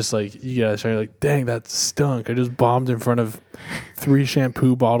 Yeah. And it's just like, you guys are like, dang, that stunk. I just bombed in front of 3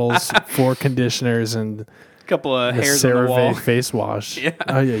 shampoo bottles, 4 conditioners, and A couple of a hairs on the wall. CeraVe face wash. Yeah.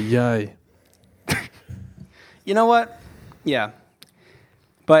 Oh, yeah. You know what? Yeah.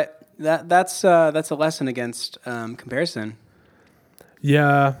 But that's a lesson against comparison.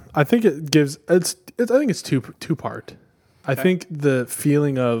 Yeah, I think it gives, I think it's two part. I think the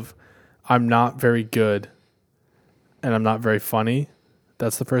feeling of I'm not very good and I'm not very funny,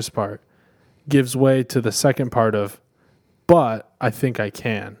 that's the first part, gives way to the second part of, but I think I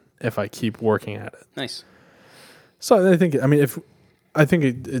can if I keep working at it. Nice. So I think, I mean,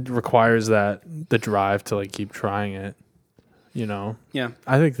 it requires that the drive to like keep trying it, you know? Yeah.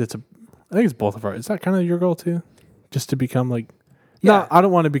 I think it's both of our, is that kind of your goal too? Just to become like, Yeah. no, I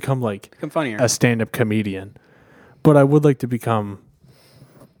don't want to become like Become funnier. a stand-up comedian, but I would like to become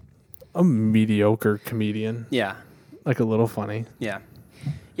a mediocre comedian, Yeah. like a little funny. Yeah.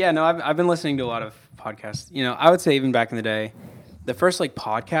 Yeah, no, I've been listening to a lot of podcasts. You know, I would say even back in the day, the first like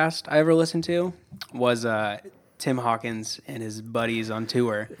podcast I ever listened to was Tim Hawkins and his buddies on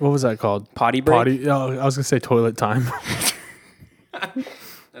tour. What was that called? Potty Break? Oh, I was gonna say Toilet Time.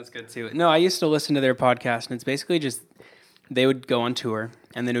 That's good too. No, I used to listen to their podcast, and it's basically just they would go on tour,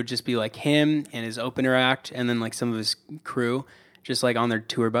 and then it would just be like him and his opener act, and then like some of his crew, just like on their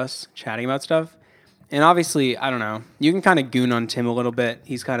tour bus chatting about stuff. And obviously, I don't know, you can kind of goon on Tim a little bit.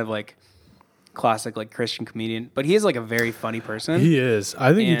 He's kind of like classic like Christian comedian, but he is like a very funny person. He is.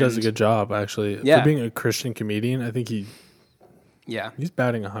 I think he does a And- good job actually Yeah. for being a Christian comedian. I think Yeah. he's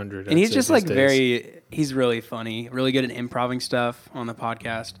batting 100. And he's just like he's really funny, really good at improving stuff on the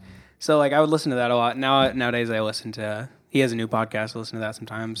podcast. So like I would listen to that a lot. Nowadays I listen to, he has a new podcast. I listen to that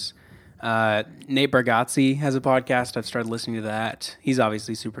sometimes. Nate Bargatze has a podcast. I've started listening to that. He's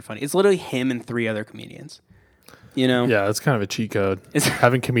obviously super funny. It's literally him and 3 other comedians, you know? Yeah, that's kind of a cheat code. It's-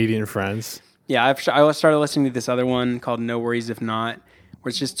 Having comedian friends. Yeah. I started listening to this other one called No Worries If Not, where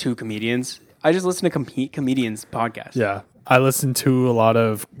it's just 2 comedians. I just listen to comedians podcasts. Yeah, I listen to a lot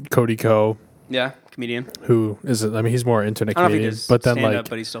of Cody Ko, Yeah. Comedian. who is, I mean, he's more internet I don't know if he comedian, does but then stand-up, like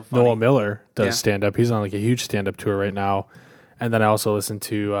but he's still funny. Noel Miller does Yeah. stand up. He's on like a huge stand up tour right now. And then I also listen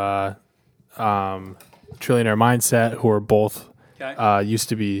to Trillionaire Mindset, who are both Okay. used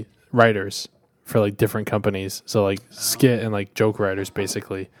to be writers for like different companies. So like skit and like joke writers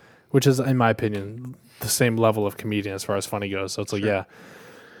basically, which is in my opinion the same level of comedian as far as funny goes. So it's like, yeah,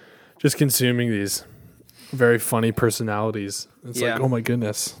 just consuming these very funny personalities. It's Yeah. like, oh my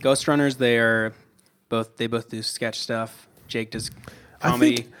goodness. Ghost Runners, they both do sketch stuff. Jake does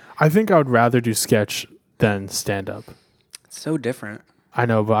comedy. I think I would rather do sketch than stand up. It's so different. I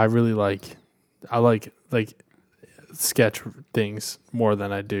know, but I like sketch things more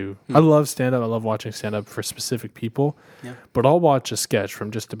than I do. I love stand up. I love watching stand up for specific people. Yeah. But I'll watch a sketch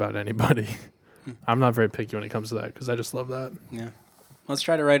from just about anybody. I'm not very picky when it comes to that because I just love that. Yeah. Let's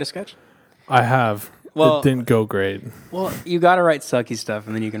try to write a sketch. I have. Well- It didn't go great. Well, you got to write sucky stuff,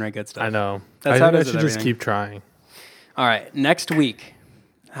 and then you can write good stuff. I know. That's I how think it I is with should just everything. keep trying. All right. Next week.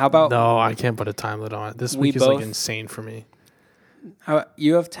 How about No, I can't put a time limit on it. This We week is like both- insane for me.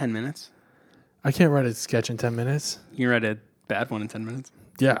 you have 10 minutes? I can't write a sketch in 10 minutes. You can write a bad one in 10 minutes.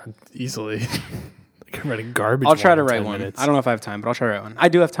 Yeah, easily. I can write a garbage I'll try one to in write 10 one. minutes. I don't know if I have time, but I'll try to write one. I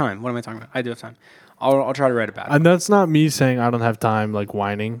do have time. What am I talking about? I do have time. I'll try to write a bad one. And that's not me saying I don't have time, like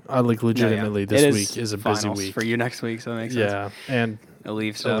whining. I like legitimately No, yeah. this It week is a busy finals week. for you next week, so that makes sense. Yeah, and The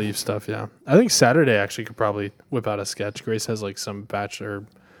leave the stuff. leave stuff. Yeah, I think Saturday actually could probably whip out a sketch. Grace has like some bachelor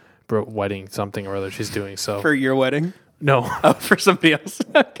wedding something or other she's doing. So For your wedding? no, Oh, for somebody else.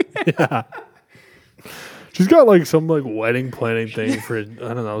 Okay. yeah, she's got like some like wedding planning thing for I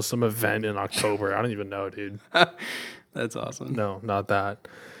don't know some event in October. I don't even know, dude. That's awesome. No, not that.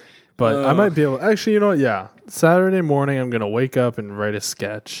 But I might be able. Actually, you know what? Yeah, Saturday morning I'm gonna wake up and write a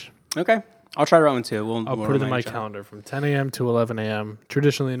sketch. Okay. I'll try Rowan too. I'll we'll put it in remind my each other. calendar from 10 a.m. to 11 a.m.,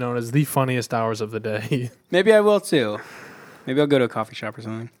 traditionally known as the funniest hours of the day. Maybe I will too. Maybe I'll go to a coffee shop or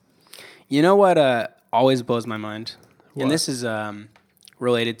something. You know what always blows my mind? What? And this is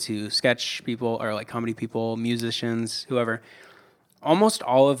related to sketch people or like comedy people, musicians, whoever. Almost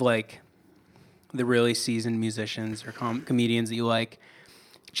all of like the really seasoned musicians or comedians that you like,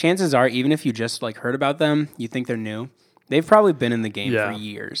 chances are, even if you just like heard about them, you think they're new. They've probably been in the game for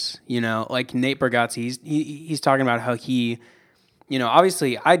years. You know, like Nate Bargatze, he's talking about how he, you know,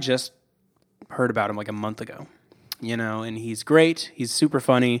 obviously I just heard about him like a month ago, you know, and he's great. He's super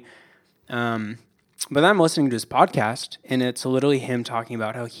funny. But then I'm listening to his podcast, and it's literally him talking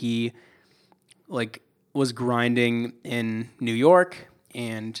about how he like was grinding in New York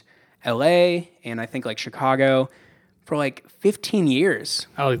and LA and I think like Chicago for like 15 years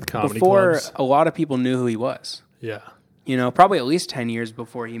I like the comedy before clubs. a lot of people knew who he was. Yeah. You know, probably at least 10 years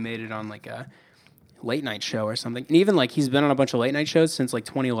before he made it on like a late night show or something. And even like he's been on a bunch of late night shows since like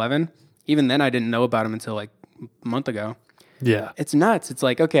 2011. Even then I didn't know about him until like a month ago. Yeah. It's nuts. It's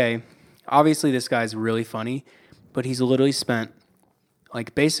like, okay, obviously this guy's really funny, but he's literally spent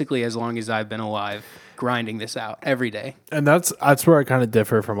like basically as long as I've been alive grinding this out every day. And that's where I kind of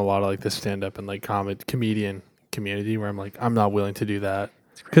differ from a lot of like the stand-up and like comedian community, where I'm like, I'm not willing to do that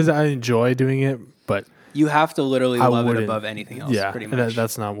because I enjoy doing it, but You have to literally I love it wouldn't- above anything else, yeah, pretty and much.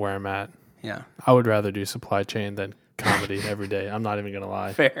 that's not where I'm at. Yeah, I would rather do supply chain than comedy every day. I'm not even gonna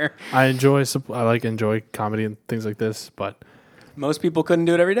lie. fair. I enjoy comedy and things like this, but Most people couldn't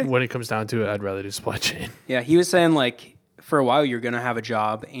do it every day. when it comes down to it, I'd rather do supply chain. Yeah, he was saying like for a while you're going to have a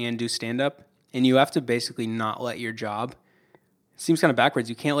job and do stand-up, and you have to basically not let your job, it seems kind of backwards,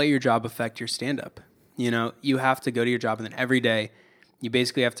 you can't let your job affect your stand-up. You know, you have to go to your job, and then every day you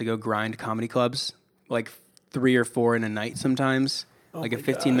basically have to go grind comedy clubs, like 3 or 4 in a night sometimes. Like a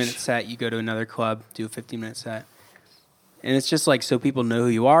 15-minute set, you go to another club, do a 15-minute set. And it's just like so people know who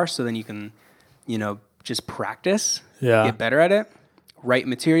you are, so then you can, you know, just practice, Yeah. get better at it, write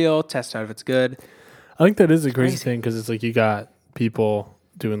material, test out if it's good. I think that is a crazy crazy. thing because it's like you got people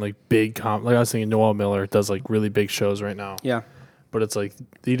doing like big like I was thinking Noel Miller does like really big shows right now. Yeah. But it's like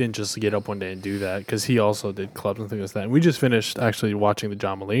he didn't just get up one day and do that because he also did clubs and things like that. And we just finished actually watching the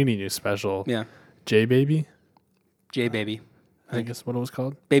John Mulaney new special, Yeah. J Baby. J Baby. I think that's what it was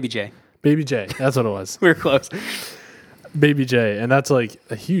called. Baby J. Baby J. That's what it was. We were close. Baby J. And that's like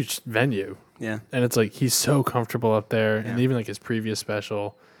a huge venue. Yeah. And it's like he's so comfortable up there. And Yeah. even like his previous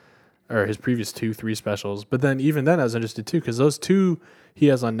special or his previous 2-3 specials. But then even then I was interested too because those 2 he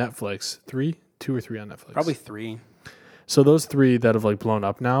has on Netflix. 2 or 3 on Netflix. Probably 3. So those 3 that have like blown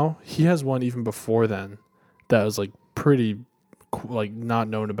up now, he has one even before then that was like pretty like not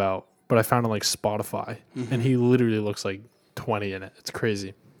known about, but I found on like Spotify, and he literally looks like 20 in it. It's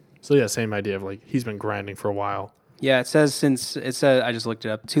crazy. So yeah, same idea of like he's been grinding for a while. Yeah, it says I just looked it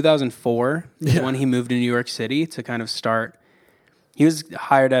up. 2004 is Yeah. when he moved to New York City to kind of start. He was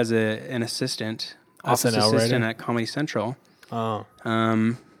hired as an assistant, office SNL assistant writer? at Comedy Central. Oh,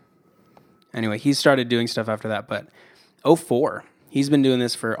 Anyway, he started doing stuff after that, but 04, he's been doing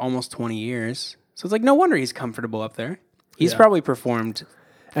this for almost 20 years. So it's like no wonder he's comfortable up there. He's Yeah. probably performed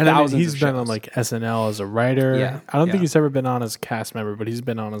and I mean, thousands he's of been on shows. like SNL as a writer. Yeah, I don't yeah. think he's ever been on as a cast member, but he's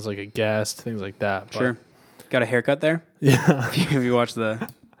been on as like a guest, things like that. But, Sure. Got a haircut there? Yeah. If you watch the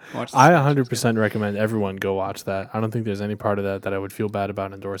I 100% recommend everyone go watch that. I don't think there's any part of that I would feel bad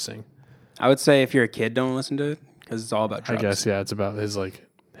about endorsing. I would say if you're a kid, don't listen to it because it's all about drugs. I guess, yeah, it's about his like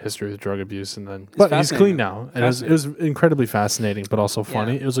history with drug abuse, and then but he's fascinating. clean now, and it was incredibly fascinating, but also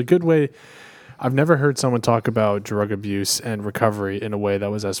funny. Yeah. It was a good way. I've never heard someone talk about drug abuse and recovery in a way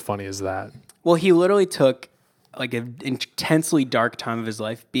that was as funny as that. Well, he literally took like an intensely dark time of his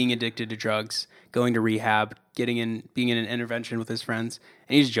life, being addicted to drugs, going to rehab, being in an intervention with his friends,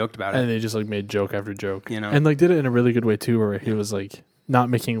 and he just joked about And it. they just like made joke after joke, You know? and like did it in a really good way too, where he was like not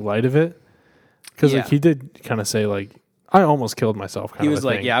making light of it, because like Yeah. he did kind of say like I almost killed myself. Kind He of was a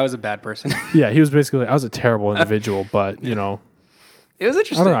like, thing. "Yeah, I was a bad person." Yeah, he was basically like, I was a terrible individual, but you know. It was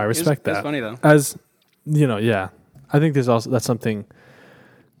interesting. I don't know. I respect It was that. funny though. As you know, yeah. I think that's something.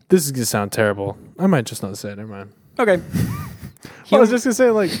 This is gonna sound terrible. I might just not say it. Never mind. Okay. I was just gonna say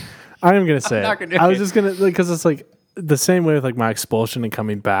like I am gonna say not it. gonna do I was it. just gonna because it's like the same way with like my expulsion and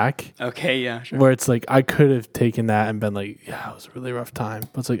coming back, Okay. Yeah. Sure. where it's like I could have taken that and been like, yeah, it was a really rough time.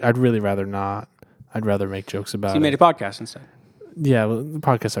 But it's like I'd really rather not. I'd rather make jokes about So you made it. a podcast instead. Yeah, well, the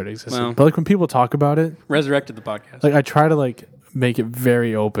podcast already existed. Well. But like when people talk about it, Resurrected the podcast. like I try to like make it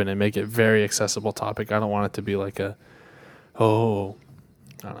very open and make it very accessible topic. I don't want it to be like I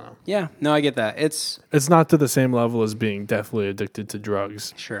don't know. Yeah. No, I get that. It's It's not to the same level as being deathly addicted to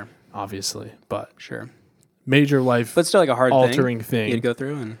drugs, sure. obviously, but Sure. major life But still like a hard altering you thing. had to go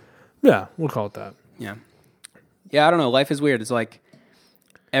through. And Yeah, we'll call it that. yeah. Yeah, I don't know. Life is weird. It's like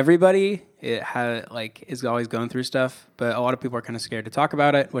everybody is always going through stuff, but a lot of people are kind of scared to talk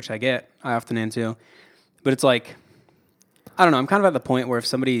about it, which I often am too. But it's like, I don't know. I'm kind of at the point where if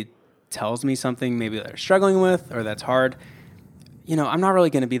somebody tells me something maybe they're struggling with or that's hard, I'm not really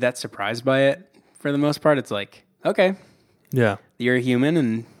going to be that surprised by it for the most part. It's like, okay, Yeah. you're a human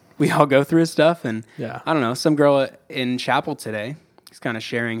and we all go through stuff. And Yeah. I don't know, some girl in chapel today is kind of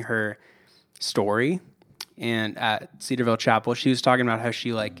sharing her story. And at Cedarville Chapel, she was talking about how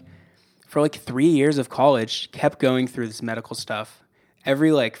she for 3 years of college kept going through this medical stuff.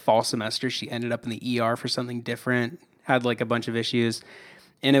 Every fall semester, she ended up in the ER for something different, had a bunch of issues.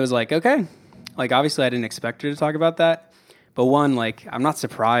 And it was okay, obviously I didn't expect her to talk about that. But one, I'm not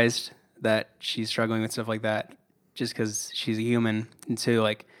surprised that she's struggling with stuff like that just because she's a human. And two,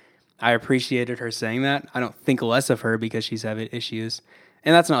 I appreciated her saying that. I don't think less of her because she's having issues.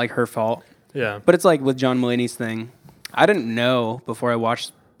 And that's not her fault. Yeah. But it's with John Mulaney's thing. I didn't know before I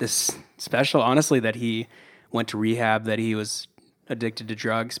watched this special, honestly, that he went to rehab, that he was addicted to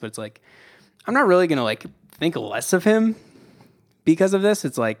drugs. But it's I'm not really going to think less of him because of this.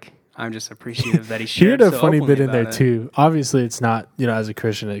 It's I'm just appreciative that he He shared had a so funny openly bit in there about it. too. Obviously, it's not, as a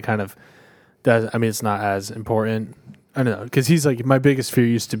Christian, it kind of does. I mean, it's not as important. I don't know. Because he's my biggest fear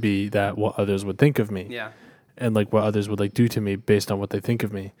used to be that what others would think of me. Yeah. And what others would do to me based on what they think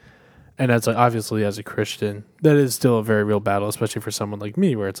of me. And that's obviously as a Christian, that is still a very real battle, especially for someone like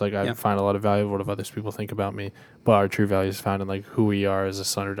me, where it's I find a lot of value of what others people think about me. But our true value is found in who we are as a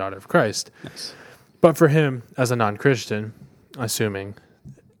son or daughter of Christ. Nice. But for him, as a non-Christian, assuming,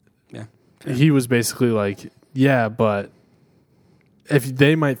 Yeah. he was basically yeah, but if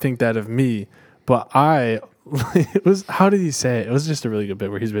they might think that of me, but it was, how did he say it? It was just a really good bit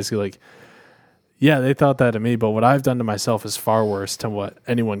where he's basically yeah, they thought that of me, but what I've done to myself is far worse than what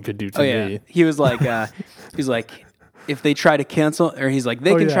anyone could do to me. He was he's if they try to cancel, or he's they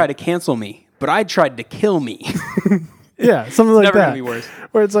can try to cancel me, but I tried to kill me. Yeah, something like Never that. gonna be worse.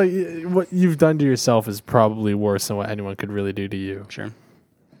 Where it's what you've done to yourself is probably worse than what anyone could really do to you. Sure.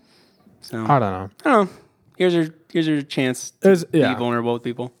 So I don't know. I don't know. Here's your chance to be vulnerable with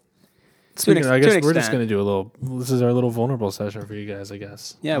people. Speaking of, I to guess an we're just extent. going to do a little. This is our little vulnerable session for you guys, I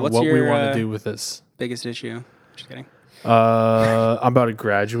guess. Yeah, And what's what we your, want to do with this? Biggest issue. Just kidding. I'm about to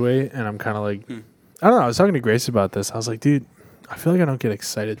graduate, and I'm kind of I don't know. I was talking to Grace about this. I was like, dude, I feel like I don't get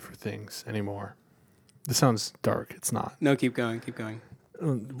excited for things anymore. This sounds dark. It's not. No, keep going. Keep going.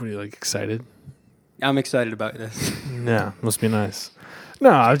 What are you excited? I'm excited about this. Yeah, must be nice. No,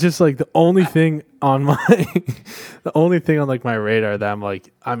 I was just the only thing on my the only thing on my radar that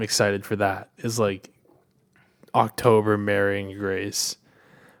I'm excited for that is October marrying Grace.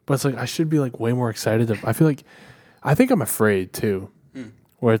 But it's I should be way more excited. I feel I think I'm afraid too.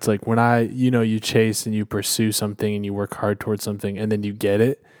 Where it's when you chase and you pursue something and you work hard towards something and then you get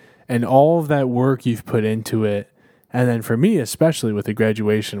it and all of that work you've put into it. And then for me, especially with the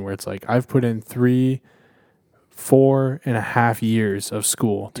graduation where it's I've put in 4.5 years of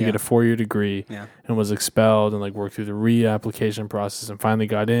school to get a 4-year degree and was expelled and worked through the reapplication process and finally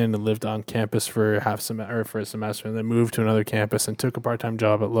got in and lived on campus for for a semester and then moved to another campus and took a part-time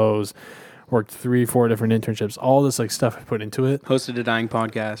job at Lowe's, worked 3-4 different internships, all this stuff I put into it. Hosted a dying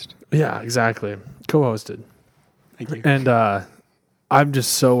podcast. Yeah, exactly. Co-hosted. Thank you. And I'm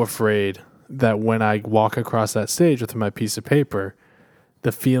just so afraid that when I walk across that stage with my piece of paper,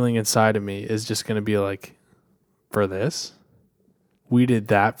 the feeling inside of me is just going to be for this? We did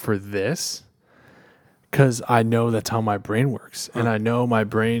that for this? Because I know that's how my brain works. And I know my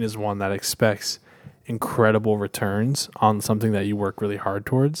brain is one that expects incredible returns on something that you work really hard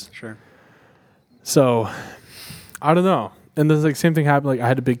towards. Sure. So, I don't know. And there's same thing happened. I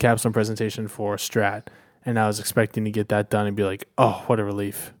had a big capstone presentation for Strat, and I was expecting to get that done and be oh, what a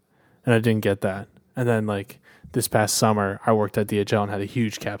relief. And I didn't get that. And then this past summer, I worked at DHL and had a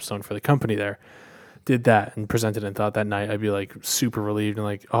huge capstone for the company there. Did that and presented and thought that night I'd be super relieved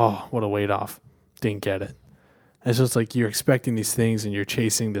and oh, what a weight off. Didn't get it. And so it's you're expecting these things and you're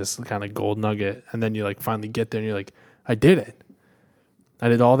chasing this kind of gold nugget and then you finally get there and you're I did it. I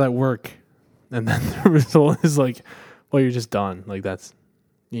did all that work. And then the result is well, you're just done. That's,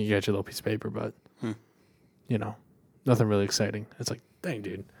 you got your little piece of paper, but nothing really exciting. It's dang,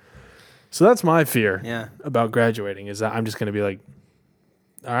 dude. So that's my fear about graduating is that I'm just going to be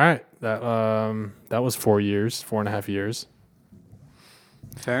all right, that was 4.5 years.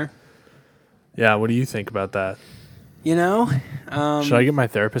 Fair. Yeah, what do you think about that? Should Should I get my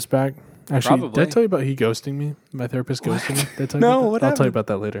therapist back? Actually, Probably. did I tell you about he ghosting me? My therapist ghosting me? Did I tell you No, about that? what I'll tell you happened? about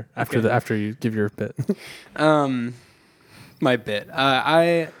that later. Okay. After you give your bit. My bit.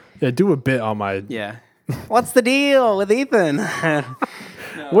 Yeah, do a bit on my. Yeah. What's the deal with Ethan?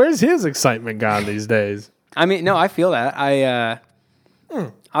 Where's his excitement gone these days? I mean, no, I feel that.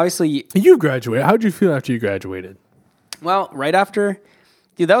 Obviously, You graduated. How'd you feel after you graduated? well, right after,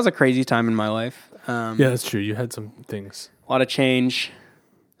 dude, that was a crazy time in my life. Yeah, that's true. You had some things. A lot of change.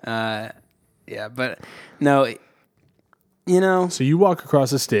 Yeah, but no, So you walk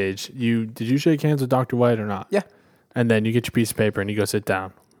across the stage. Did you shake hands with Dr. White or not? Yeah. And then you get your piece of paper and you go sit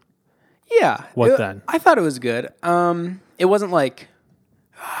down. Yeah. What then? I thought it was good. It wasn't like,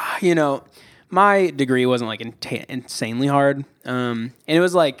 my degree wasn't like insanely hard. And it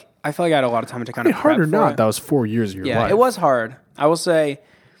was like, I felt like I had a lot of time to kind of Hard prep or for not, it. that was 4 years of your Yeah, life. it was hard. I will say,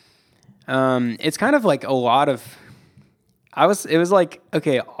 it's kind of like a lot of, it was like,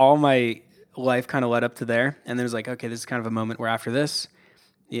 okay, all my life kind of led up to there. And then it was like, okay, this is kind of a moment where after this,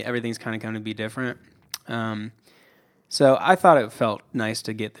 everything's kind of going to be different. So I thought it felt nice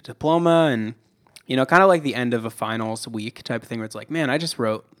to get the diploma and, kind of like the end of a finals week type of thing where it's like, man, I just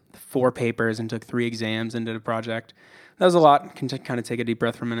wrote 4 papers and took 3 exams and did a project. That was a lot. Can kind of take a deep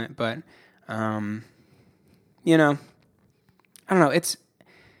breath for a minute, but, I don't know.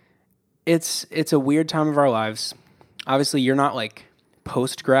 It's a weird time of our lives. Obviously, you're not like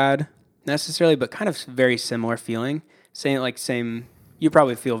post-grad necessarily, but kind of very similar feeling. You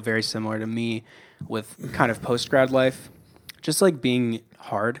probably feel very similar to me with kind of post-grad life, just like being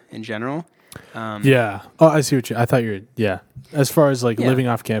hard in general. Yeah. Oh, I see I thought yeah. As far as like Yeah. living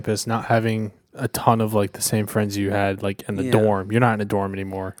off campus, not having a ton of like the same friends you had like in the Yeah. dorm. You're not in a dorm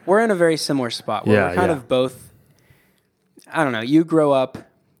anymore. We're in a very similar spot where Yeah, we're kind yeah. of both, I don't know, you grow up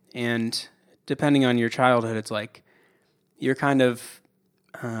and depending on your childhood, it's like you're kind of,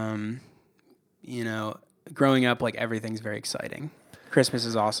 growing up like everything's very exciting. Christmas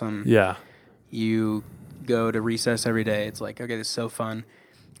is awesome. Yeah. You go to recess every day. It's like, okay, this is so fun.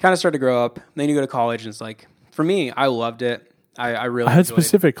 Kind of start to grow up. Then you go to college and it's like, for me, I loved it. I really I had enjoyed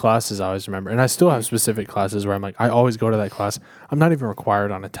specific classes I always remember. And I still have specific classes where I'm like, I always go to that class. I'm not even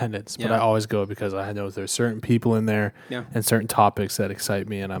required on attendance, but Yeah. I always go because I know there's certain people in there Yeah. and certain topics that excite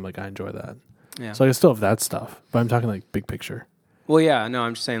me. And I'm like, I enjoy that. Yeah. So I still have that stuff, but I'm talking like big picture. Well, yeah, no,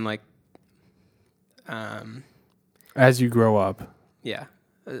 I'm just saying like, As you grow up. yeah,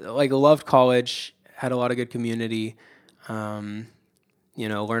 like loved college, had a lot of good community, learned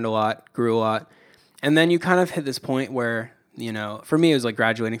a lot, grew a lot. And then you kind of hit this point where, for me, it was like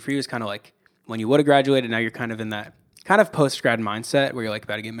graduating. For you, it's kind of like when you would have graduated, now you're kind of in that kind of post-grad mindset where you're like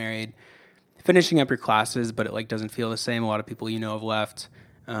about to get married, finishing up your classes, but it like doesn't feel the same. A lot of people have left.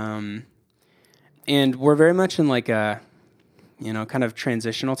 And we're very much in like a, kind of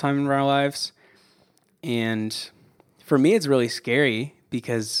transitional time in our lives. And for me, it's really scary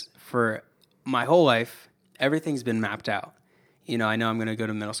because for my whole life, everything's been mapped out. I know I'm going to go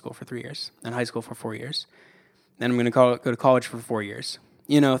to middle school for 3 years and high school for 4 years. Then I'm going to go to college for 4 years.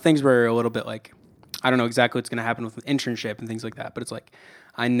 Things were a little bit like, I don't know exactly what's going to happen with internship and things like that, but it's like,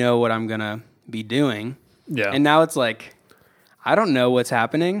 I know what I'm going to be doing. Yeah. And now it's like, I don't know what's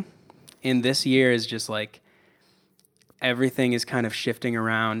happening. And this year is just like, everything is kind of shifting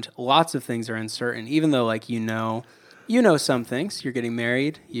around. Lots of things are uncertain, even though like, some things. You're getting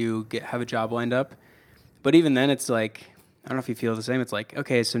married, have a job lined up. But even then it's like, I don't know if you feel the same. It's like,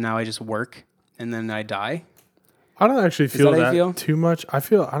 okay, so now I just work and then I die. I don't actually feel that how that you feel? too much. I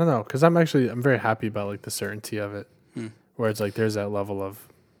don't know, because I'm very happy about like the certainty of it, where it's like there's that level of,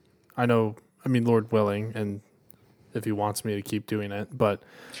 Lord willing, and if he wants me to keep doing it, but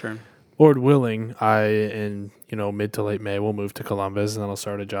Sure. Lord willing, in mid to late May will move to Columbus, and then I'll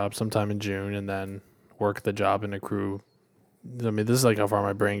start a job sometime in June, and then work the job and accrue. This is like how far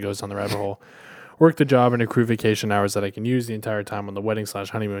my brain goes on the rabbit hole. Work the job and accrue vacation hours that I can use the entire time on the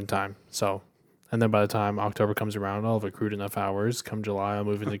wedding/honeymoon time. So, and then by the time October comes around, I'll have accrued enough hours. Come July, I'll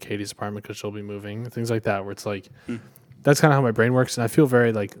move into Katie's apartment because she'll be moving. Things like that, where it's like, that's kind of how my brain works. And I feel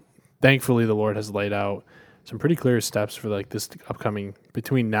very like, thankfully the Lord has laid out some pretty clear steps for like this upcoming,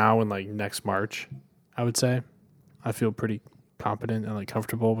 between now and like next March, I would say. I feel pretty competent and like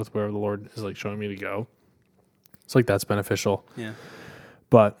comfortable with where the Lord is like showing me to go. It's like, that's beneficial. Yeah.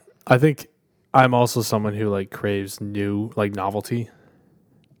 But I think I'm also someone who like craves new, like novelty.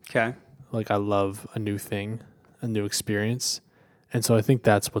 Okay. Like I love a new thing, a new experience. And so I think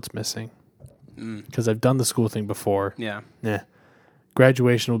that's what's missing. Because I've done the school thing before. Yeah.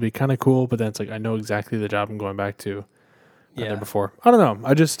 Graduation will be kind of cool, but then it's like I know exactly the job I'm going back to. Yeah. There before. I don't know.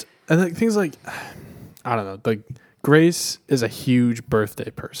 I think things like, I don't know. Like Grace is a huge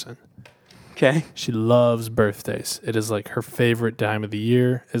birthday person. Okay. She loves birthdays. It is like her favorite time of the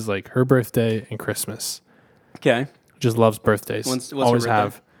year is like her birthday and Christmas. Okay. Just loves birthdays. What's her Always birthday?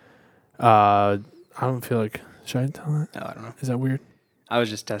 have. I don't feel like. Should I tell that? Oh, I don't know. Is that weird? I was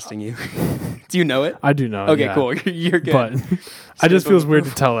just testing you. Do you know it? I do know. Okay, yeah. cool. You're good. But I just feels weird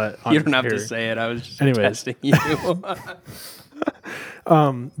to tell it. You don't have here. to say it. I was just Anyways. testing you.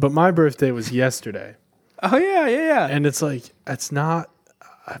 But my birthday was yesterday. Oh, yeah. And it's like, it's not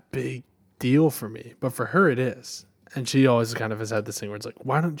a big deal for me, but for her it is. And she always kind of has had this thing where it's like,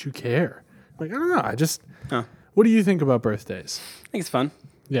 why don't you care? I'm like, I don't know. I just, Huh. what do you think about birthdays? I think it's fun.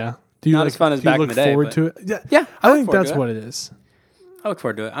 Yeah. Do you Not as fun as do you back in look the day, forward but- to it? Yeah. Yeah, I look think forward that's to it. what it is. I look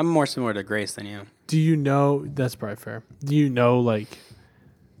forward to it. I'm more similar to Grace than you. Do you know, that's probably fair. Do you know, like,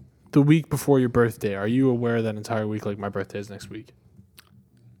 the week before your birthday, are you aware that entire week, like, my birthday is next week?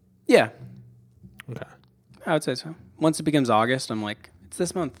 Yeah, Okay. I would say so. Once it becomes August, I'm like, it's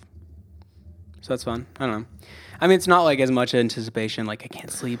this month. So that's fun. I don't know. I mean, it's not like as much anticipation, like I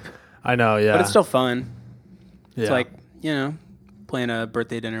can't sleep, I know, yeah. but it's still fun. yeah. It's like, you know, playing a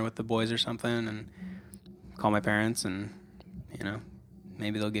birthday dinner with the boys or something and call my parents and, you know,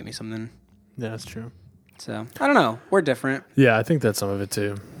 maybe they'll get me something. Yeah, that's true. So I don't know. We're different. Yeah, I think that's some of it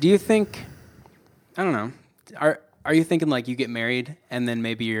too. Do you think, I don't know, are you thinking like you get married and then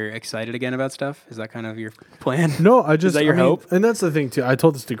maybe you're excited again about stuff? Is that kind of your plan? No, I just. that your I mean, hope? And that's the thing too. I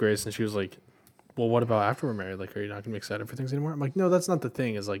told this to Grace, and she was like, "Well, what about after we're married? Like, are you not gonna be excited for things anymore?" I'm like, "No, that's not the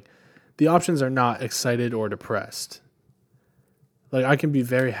thing. Is like, the options are not excited or depressed. Like, I can be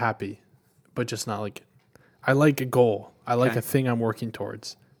very happy, but just not like. I like a goal. I like Okay. a thing I'm working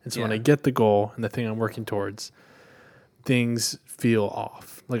towards, and so when Yeah. I get the goal and the thing I'm working towards, things feel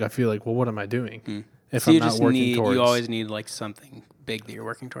off. Like I feel like, well, what am I doing? If So I'm you not just working need, towards, you always need like something big that you're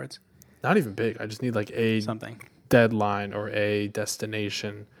working towards. not even big. I just need like a Something. deadline or a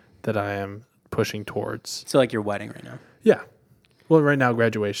destination that I am pushing towards. So like your wedding right now. Yeah. Well, right now,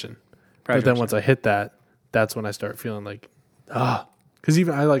 graduation. But then Graduation. once I hit that, that's when I start feeling like, because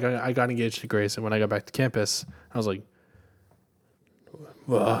even I got engaged to Grace, and when I got back to campus, I was like,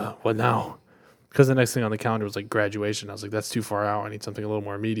 what now? Because the next thing on the calendar was like graduation. I was like, that's too far out. I need something a little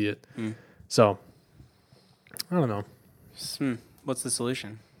more immediate. So, I don't know. What's the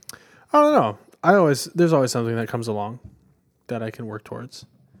solution? I don't know. There's always something that comes along that I can work towards.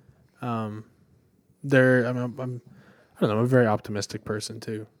 I'm I don't know. I'm a very optimistic person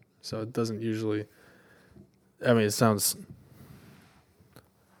too, so it doesn't usually. I mean, it sounds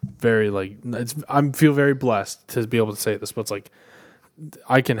very like I feel very blessed to be able to say this, but it's like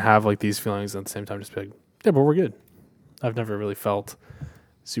I can have like these feelings and at the same time just be like, yeah, but we're good. I've never really felt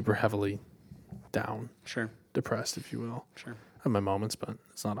super heavily down, Sure. depressed, if you will. Sure. I have my moments, but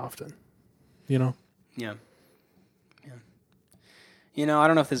it's not often. You know? Yeah. Yeah. You know, I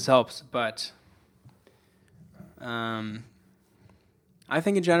don't know if this helps, but I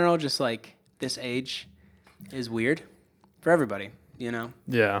think in general, just like this age is weird for everybody, you know?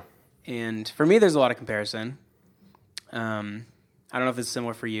 Yeah. And for me, there's a lot of comparison. I don't know if it's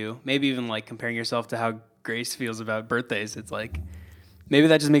similar for you. Maybe even like comparing yourself to how Grace feels about birthdays. It's like, maybe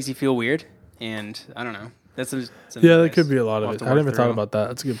that just makes you feel weird. And I don't know. That's Yeah, that could be a lot of We'll it. have I to never work thought through. about that.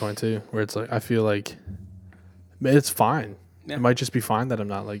 That's a good point too. Where it's like I feel like it's fine. Yeah. It might just be fine that I'm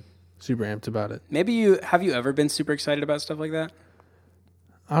not like super amped about it. Maybe have you ever been super excited about stuff like that?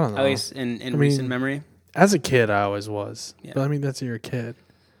 I don't know. At least in mean, recent memory. As a kid, I always was. Yeah. But I mean, that's you're a kid.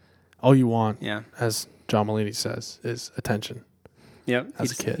 All you want, Yeah. as John Mulaney says, is attention. Yep.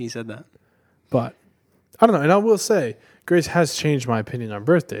 As a kid. He said that. But I don't know. And I will say, Grace has changed my opinion on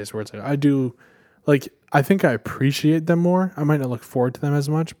birthdays. Where it's like I think I appreciate them more. I might not look forward to them as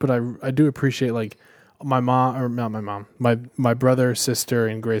much, but I do appreciate like my mom, or not my mom, my brother, sister,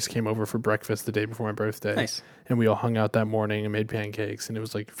 and Grace came over for breakfast the day before my birthday. Nice. And we all hung out that morning and made pancakes, and it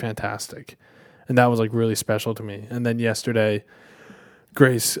was like fantastic. And that was like really special to me. And then yesterday,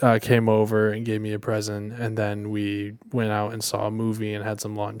 Grace came over and gave me a present, and then we went out and saw a movie and had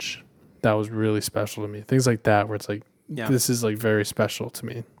some lunch. That was really special to me. Things like that where it's like, Yeah. this is like very special to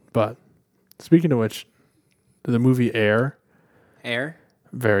me. But speaking of which, the movie Air,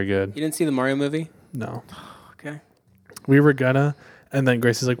 very good. You didn't see the Mario movie? No. Okay. We were gonna, and then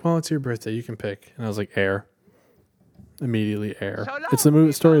Grace is like, well, it's your birthday. You can pick. And I was like, Air. Immediately Air. So long, It's the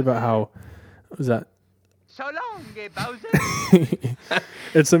movie story Bowser. about how, was that? So long, Bowser.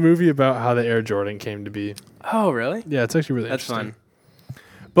 It's a movie about how the Air Jordan came to be. Oh, really? Yeah, it's actually really That's interesting. fun.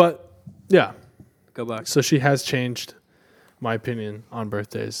 But yeah, Go Bucks. so she has changed my opinion on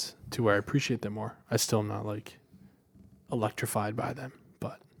birthdays to where I appreciate them more. I still am not like electrified by them,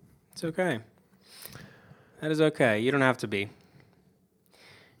 but It's okay. That is okay. You don't have to be.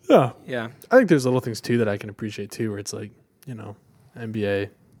 Yeah. Yeah. I think there's little things too that I can appreciate too, where it's like, NBA,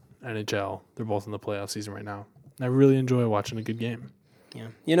 NHL, they're both in the playoff season right now. I really enjoy watching a good game. Yeah.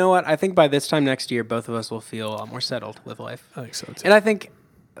 You know what? I think by this time next year, both of us will feel a lot more settled with life. I think so too. And I think,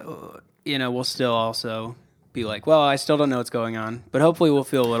 we'll still also be like, well, I still don't know what's going on, but hopefully we'll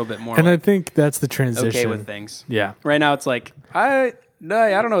feel a little bit more I think that's the transition. okay with things. Yeah. Right now it's like, I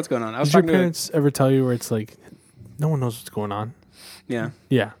don't know what's going on. I was Did your talking to parents ever tell you where it's like, no one knows what's going on? yeah.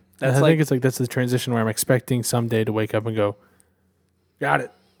 Yeah. That's I like- think it's like that's the transition where I'm expecting someday to wake up and go, got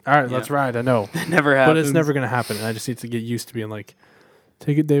it. All right, let's ride. I know. Never happens. But it's never going to happen. And I just need to get used to being like,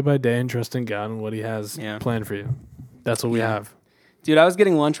 take it day by day and trust in God and what He has planned for you. That's what we have. Dude, I was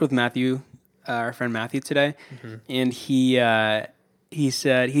getting lunch with Matthew, our friend Matthew today, and he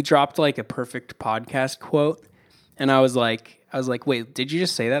said he dropped like a perfect podcast quote, and I was like, wait, did you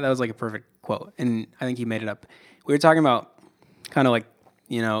just say that? That was like a perfect quote, and I think he made it up. We were talking about kind of like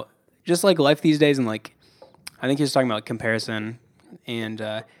just like life these days, and like I think he was talking about comparison,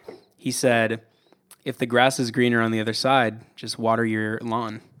 and he said, if the grass is greener on the other side, just water your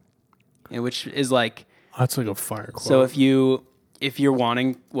lawn, which is like. That's like a fire quote. So if you're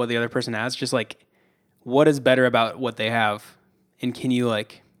wanting what the other person has, just like what is better about what they have, and can you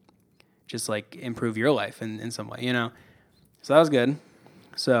like just like improve your life in some way, So that was good.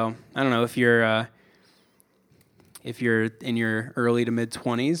 So I don't know if you're in your early to mid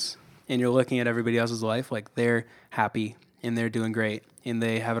 20s and you're looking at everybody else's life, like they're happy and they're doing great and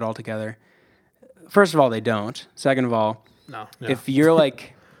they have it all together. First of all, they don't. Second of all, no. if you're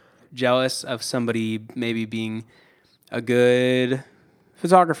like jealous of somebody maybe being a good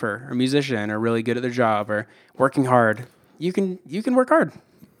photographer or musician or really good at their job or working hard, you can work hard.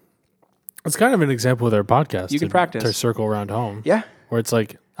 It's kind of an example of their podcast. You can practice. To circle around home. Yeah. Where it's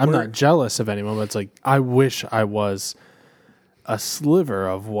like, I'm not jealous of anyone, but it's like, I wish I was a sliver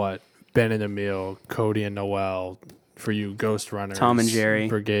of what Ben and Emil, Cody and Noel, for you Ghost Runners, Tom and Jerry,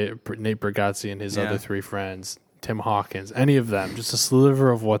 Nate Bargatze and his other three friends, Tim Hawkins, any of them, just a sliver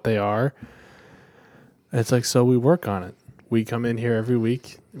of what they are. It's like, so we work on it. We come in here every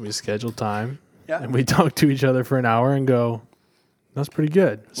week, we schedule time, and we talk to each other for an hour and go, that's pretty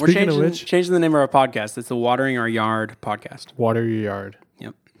good. We're Speaking of which, changing the name of our podcast. It's the Watering Our Yard podcast. water your yard.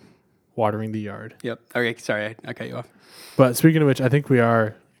 Yep. Watering the yard. Yep. Okay, sorry, I cut you off. But speaking of which, I think we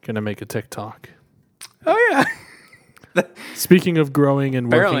are going to make a TikTok. Oh, yeah. Speaking of growing and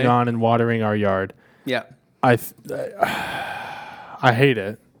Apparently. working on and watering our yard, Yeah. I hate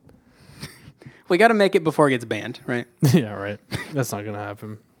it. We got to make it before it gets banned, right? Yeah, right. That's not going to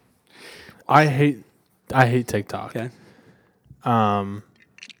happen. I hate TikTok. Okay. Um,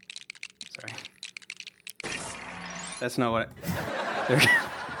 Sorry. That's not what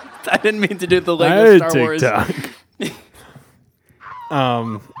I didn't mean to do the Lego Star Wars.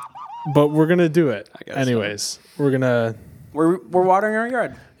 But we're going to do it. guess Anyways, we're going to... We're watering our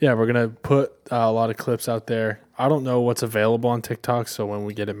yard. Yeah, we're going to put a lot of clips out there. I don't know what's available on TikTok, so when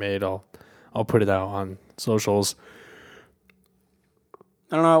we get it made, I'll put it out on socials.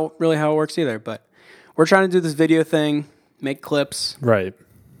 I don't know really how it works either, but we're trying to do this video thing, make clips, Right.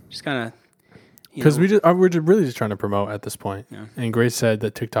 just kind of. Because we're just really just trying to promote at this point. Yeah. And Grace said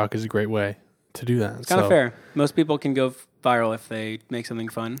that TikTok is a great way to do that. It's kind of fair. Most people can go viral if they make something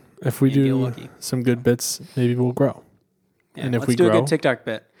fun. If we and get do lucky. some good bits, maybe we'll grow. Yeah, And if let's we do grow, a good TikTok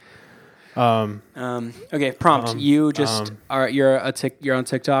bit. Okay, prompt. You just you're on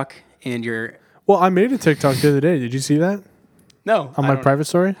TikTok and you're well, I made a TikTok the other day. Did you see that no on I my don't private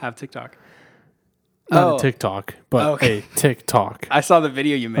story? have TikTok. Not a TikTok, but Okay. a TikTok I saw the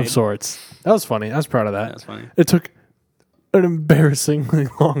video you made. of sorts. That was funny. I was proud of that. That's funny. It took an embarrassingly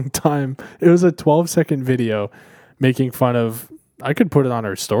long time. It was a 12-second video making fun of. I could put it on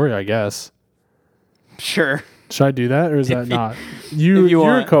our story, I guess. Sure. Should I do that, or is that not? You're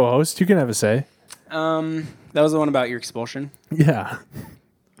want. a co-host. You can have a say. That was the one about your expulsion. Yeah.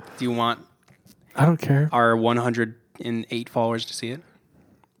 Do you want I don't care. our 108 followers to see it?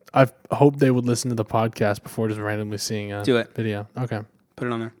 I hope they would listen to the podcast before just randomly seeing a Do it. video. Okay. Put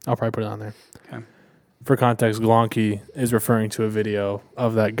it on there. I'll probably put it on there. Okay. For context, Glonky is referring to a video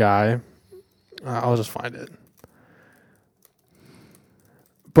of that guy. I'll just find it.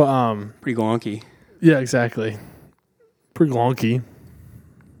 But Pretty glonky. yeah, exactly. Pretty glonky.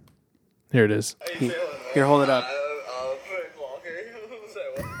 Here it is. Here, hold it up.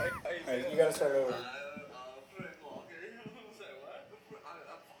 You gotta start over.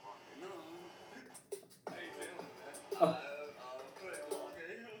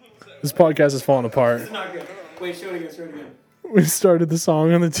 This podcast is falling apart. It's not good. Wait, show it again. We started the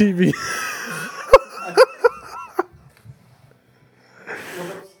song on the TV.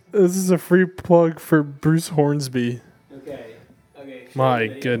 This is a free plug for Bruce Hornsby. Okay. My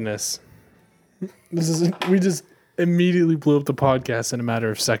goodness. We just immediately blew up the podcast in a matter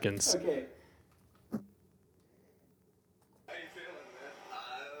of seconds. Okay.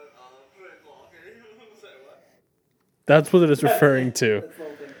 That's what it is referring to.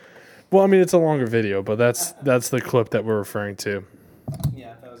 Well, I mean, it's a longer video, but that's the clip that we're referring to.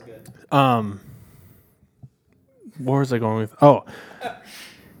 Yeah, that was good. Where was I going with? Oh,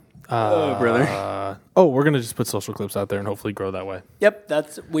 brother. we're gonna just put social clips out there and hopefully grow that way. Yep,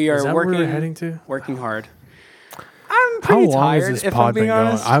 we are Is that working. where we're heading to? Working hard. I'm How pretty long tired. has this if pod I'm being been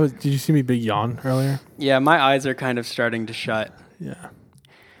going? honest. Did you see me big yawn earlier? Yeah, my eyes are kind of starting to shut. Yeah.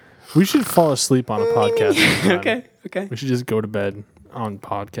 We should fall asleep on a podcast. sometime. Okay. We should just go to bed on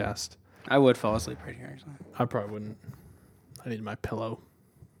podcast. I would fall asleep right here. Actually. I probably wouldn't. I need my pillow.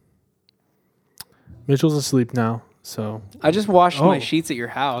 Mitchell's asleep now, so I just washed Oh. my sheets at your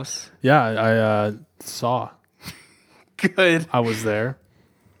house. yeah, I saw. Good. I was there.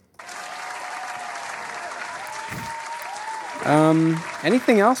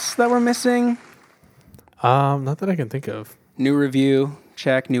 Anything else that we're missing? Not that I can think of. New review,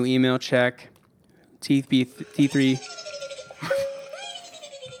 check. New email, check. T3.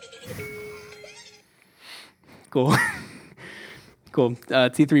 Cool. Cool.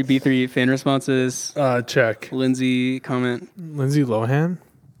 T3B3 fan responses. Check. Lindsay comment. Lindsay Lohan.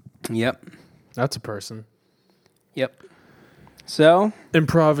 Yep. That's a person. Yep. So,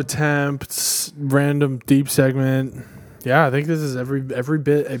 Improv attempts, random deep segment. Yeah, I think this is every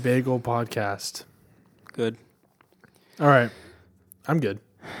bit a bagel podcast. good. All right, I'm good.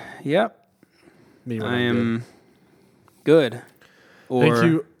 Yep. Me when I I'm am good. Or, Thank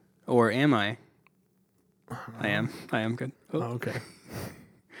you. Or am I? I am good. Oh, okay.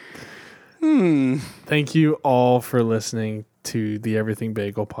 Hmm. Thank you all for listening to the Everything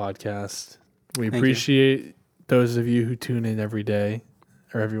Bagel podcast. We Thank you. appreciate those of you who tune in every day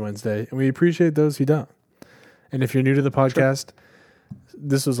or every Wednesday, and we appreciate those who don't. And if you're new to the podcast,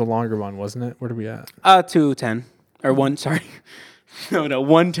 this was a longer one, wasn't it? Where are we at? 210 or 1. Sorry, no,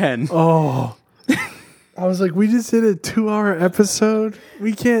 110. Oh, I was like, we just did a 2-hour episode.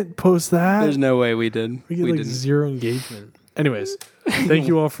 We can't post that. There's no way we did. we get We like didn't. 0 engagement. Anyways, thank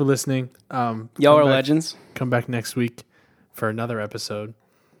you all for listening. Y'all come are back- legends. Come back next week for another episode.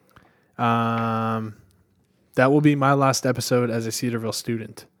 That will be my last episode as a Cedarville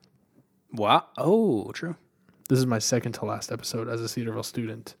student. Wow. Oh, true. This is my second to last episode as a Cedarville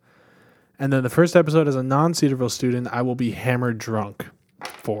student. And then the first episode as a non-Cedarville student, I will be hammered drunk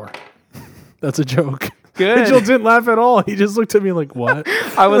for. That's a joke. Good. Mitchell didn't laugh at all. He just looked at me like, what?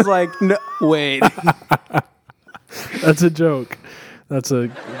 I was like, no, wait. That's a joke. That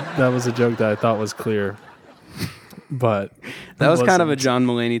was a joke that I thought was clear. But That was kind of a wasn't. John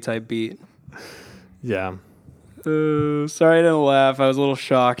Mulaney type beat. Yeah. Sorry I didn't laugh. I was a little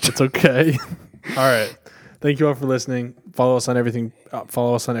shocked. It's okay. All right. Thank you all for listening. Follow us on everything.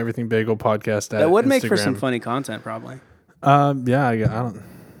 Follow us on Everything Bagel Podcast. That would make for some Instagram. funny content, probably. Yeah, I don't.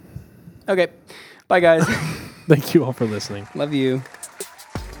 Okay. Bye, guys. Thank you all for listening. Love you.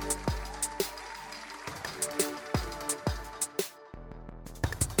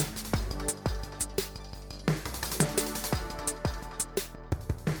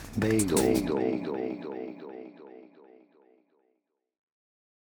 Bagel.